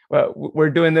 because we're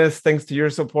doing this thanks to your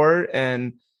support,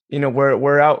 and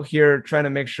we're out here trying to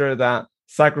make sure that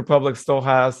Sac Republic still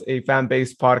has a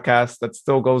fan-based podcast that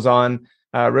still goes on,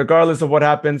 regardless of what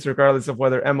happens, regardless of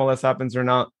whether MLS happens or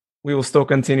not. We will still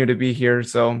continue to be here.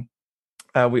 So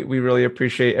we really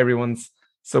appreciate everyone's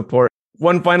support.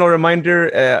 One final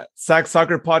reminder,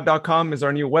 sacsoccerpod.com is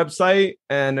our new website.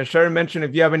 And as Sharon mentioned,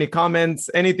 if you have any comments,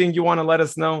 anything you want to let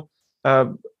us know,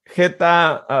 hit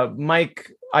that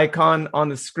mic icon on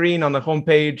the screen on the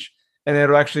homepage and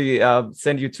it'll actually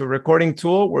send you to a recording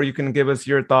tool where you can give us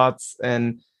your thoughts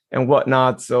and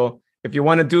whatnot. So if you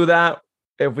want to do that,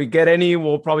 if we get any,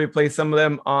 we'll probably play some of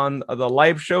them on the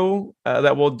live show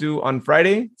that we'll do on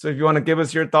Friday. So if you want to give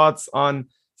us your thoughts on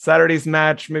Saturday's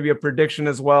match, maybe a prediction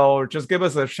as well, or just give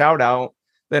us a shout out,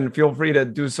 then feel free to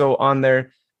do so on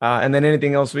there. And then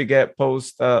anything else we get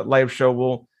post live show,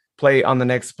 we'll play on the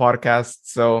next podcast.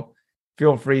 So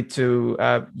feel free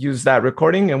to use that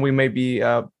recording, and we may be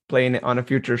playing it on a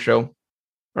future show. All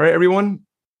right, everyone.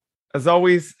 As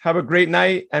always, have a great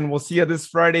night, and we'll see you this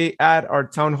Friday at our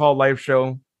Town Hall live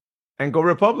show. And go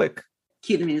Republic.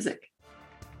 Cue the music.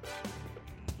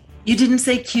 You didn't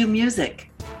say cue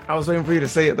music. I was waiting for you to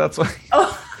say it. That's why.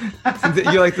 Oh.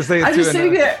 You like to say it I'm too. just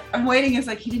sitting there. I'm waiting. It's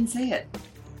like, he didn't say it.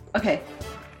 Okay.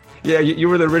 Yeah, you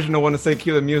were the original one to say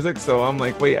cue the music. So I'm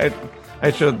like, wait,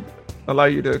 I should allow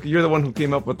you to. You're the one who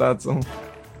came up with that. So.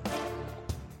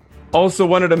 Also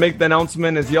wanted to make the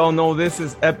announcement, as y'all know, this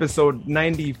is episode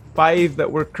 95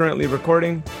 that we're currently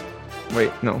recording.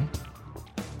 Wait, no.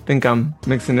 I think I'm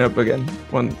mixing it up again.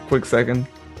 One quick second.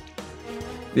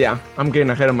 Yeah, I'm getting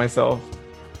ahead of myself.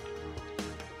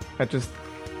 I just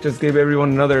gave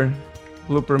everyone another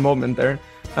blooper moment there.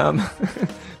 Let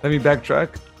me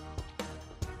backtrack.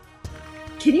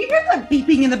 Can you hear the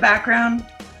beeping in the background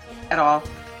at all?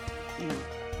 Yeah.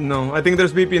 No, I think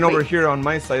there's beeping over here on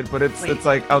my side, but it's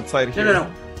like outside here.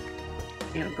 No.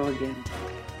 It'll go again.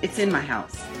 It's in my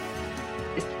house.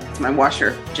 It's my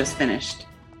washer just finished,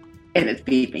 and it's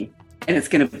beeping, and it's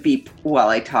gonna beep while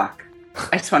I talk.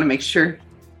 I just want to make sure.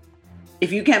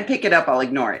 If you can't pick it up, I'll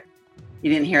ignore it.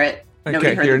 You didn't hear it? I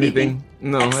can't hear anything.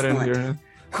 No, excellent. I didn't hear it.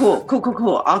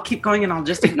 Cool. I'll keep going, and I'll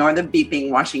just ignore the beeping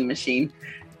washing machine.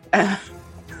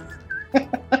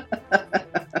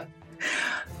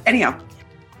 Anyhow.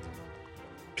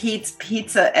 Pete's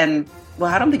Pizza and,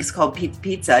 well, I don't think it's called Pete's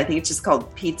Pizza. I think it's just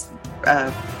called Pete's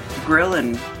Grill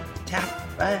and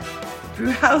Brew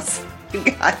House. You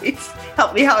guys,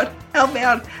 help me out.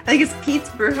 I think it's Pete's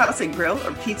Brew House and Grill,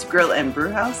 or Pete's Grill and Brew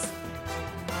House.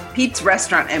 Pete's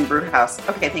Restaurant and Brew House.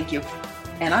 Okay, thank you.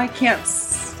 And I can't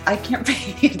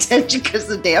pay any attention because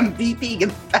the damn beeping in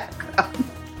the background.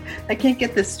 I can't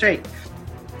get this straight.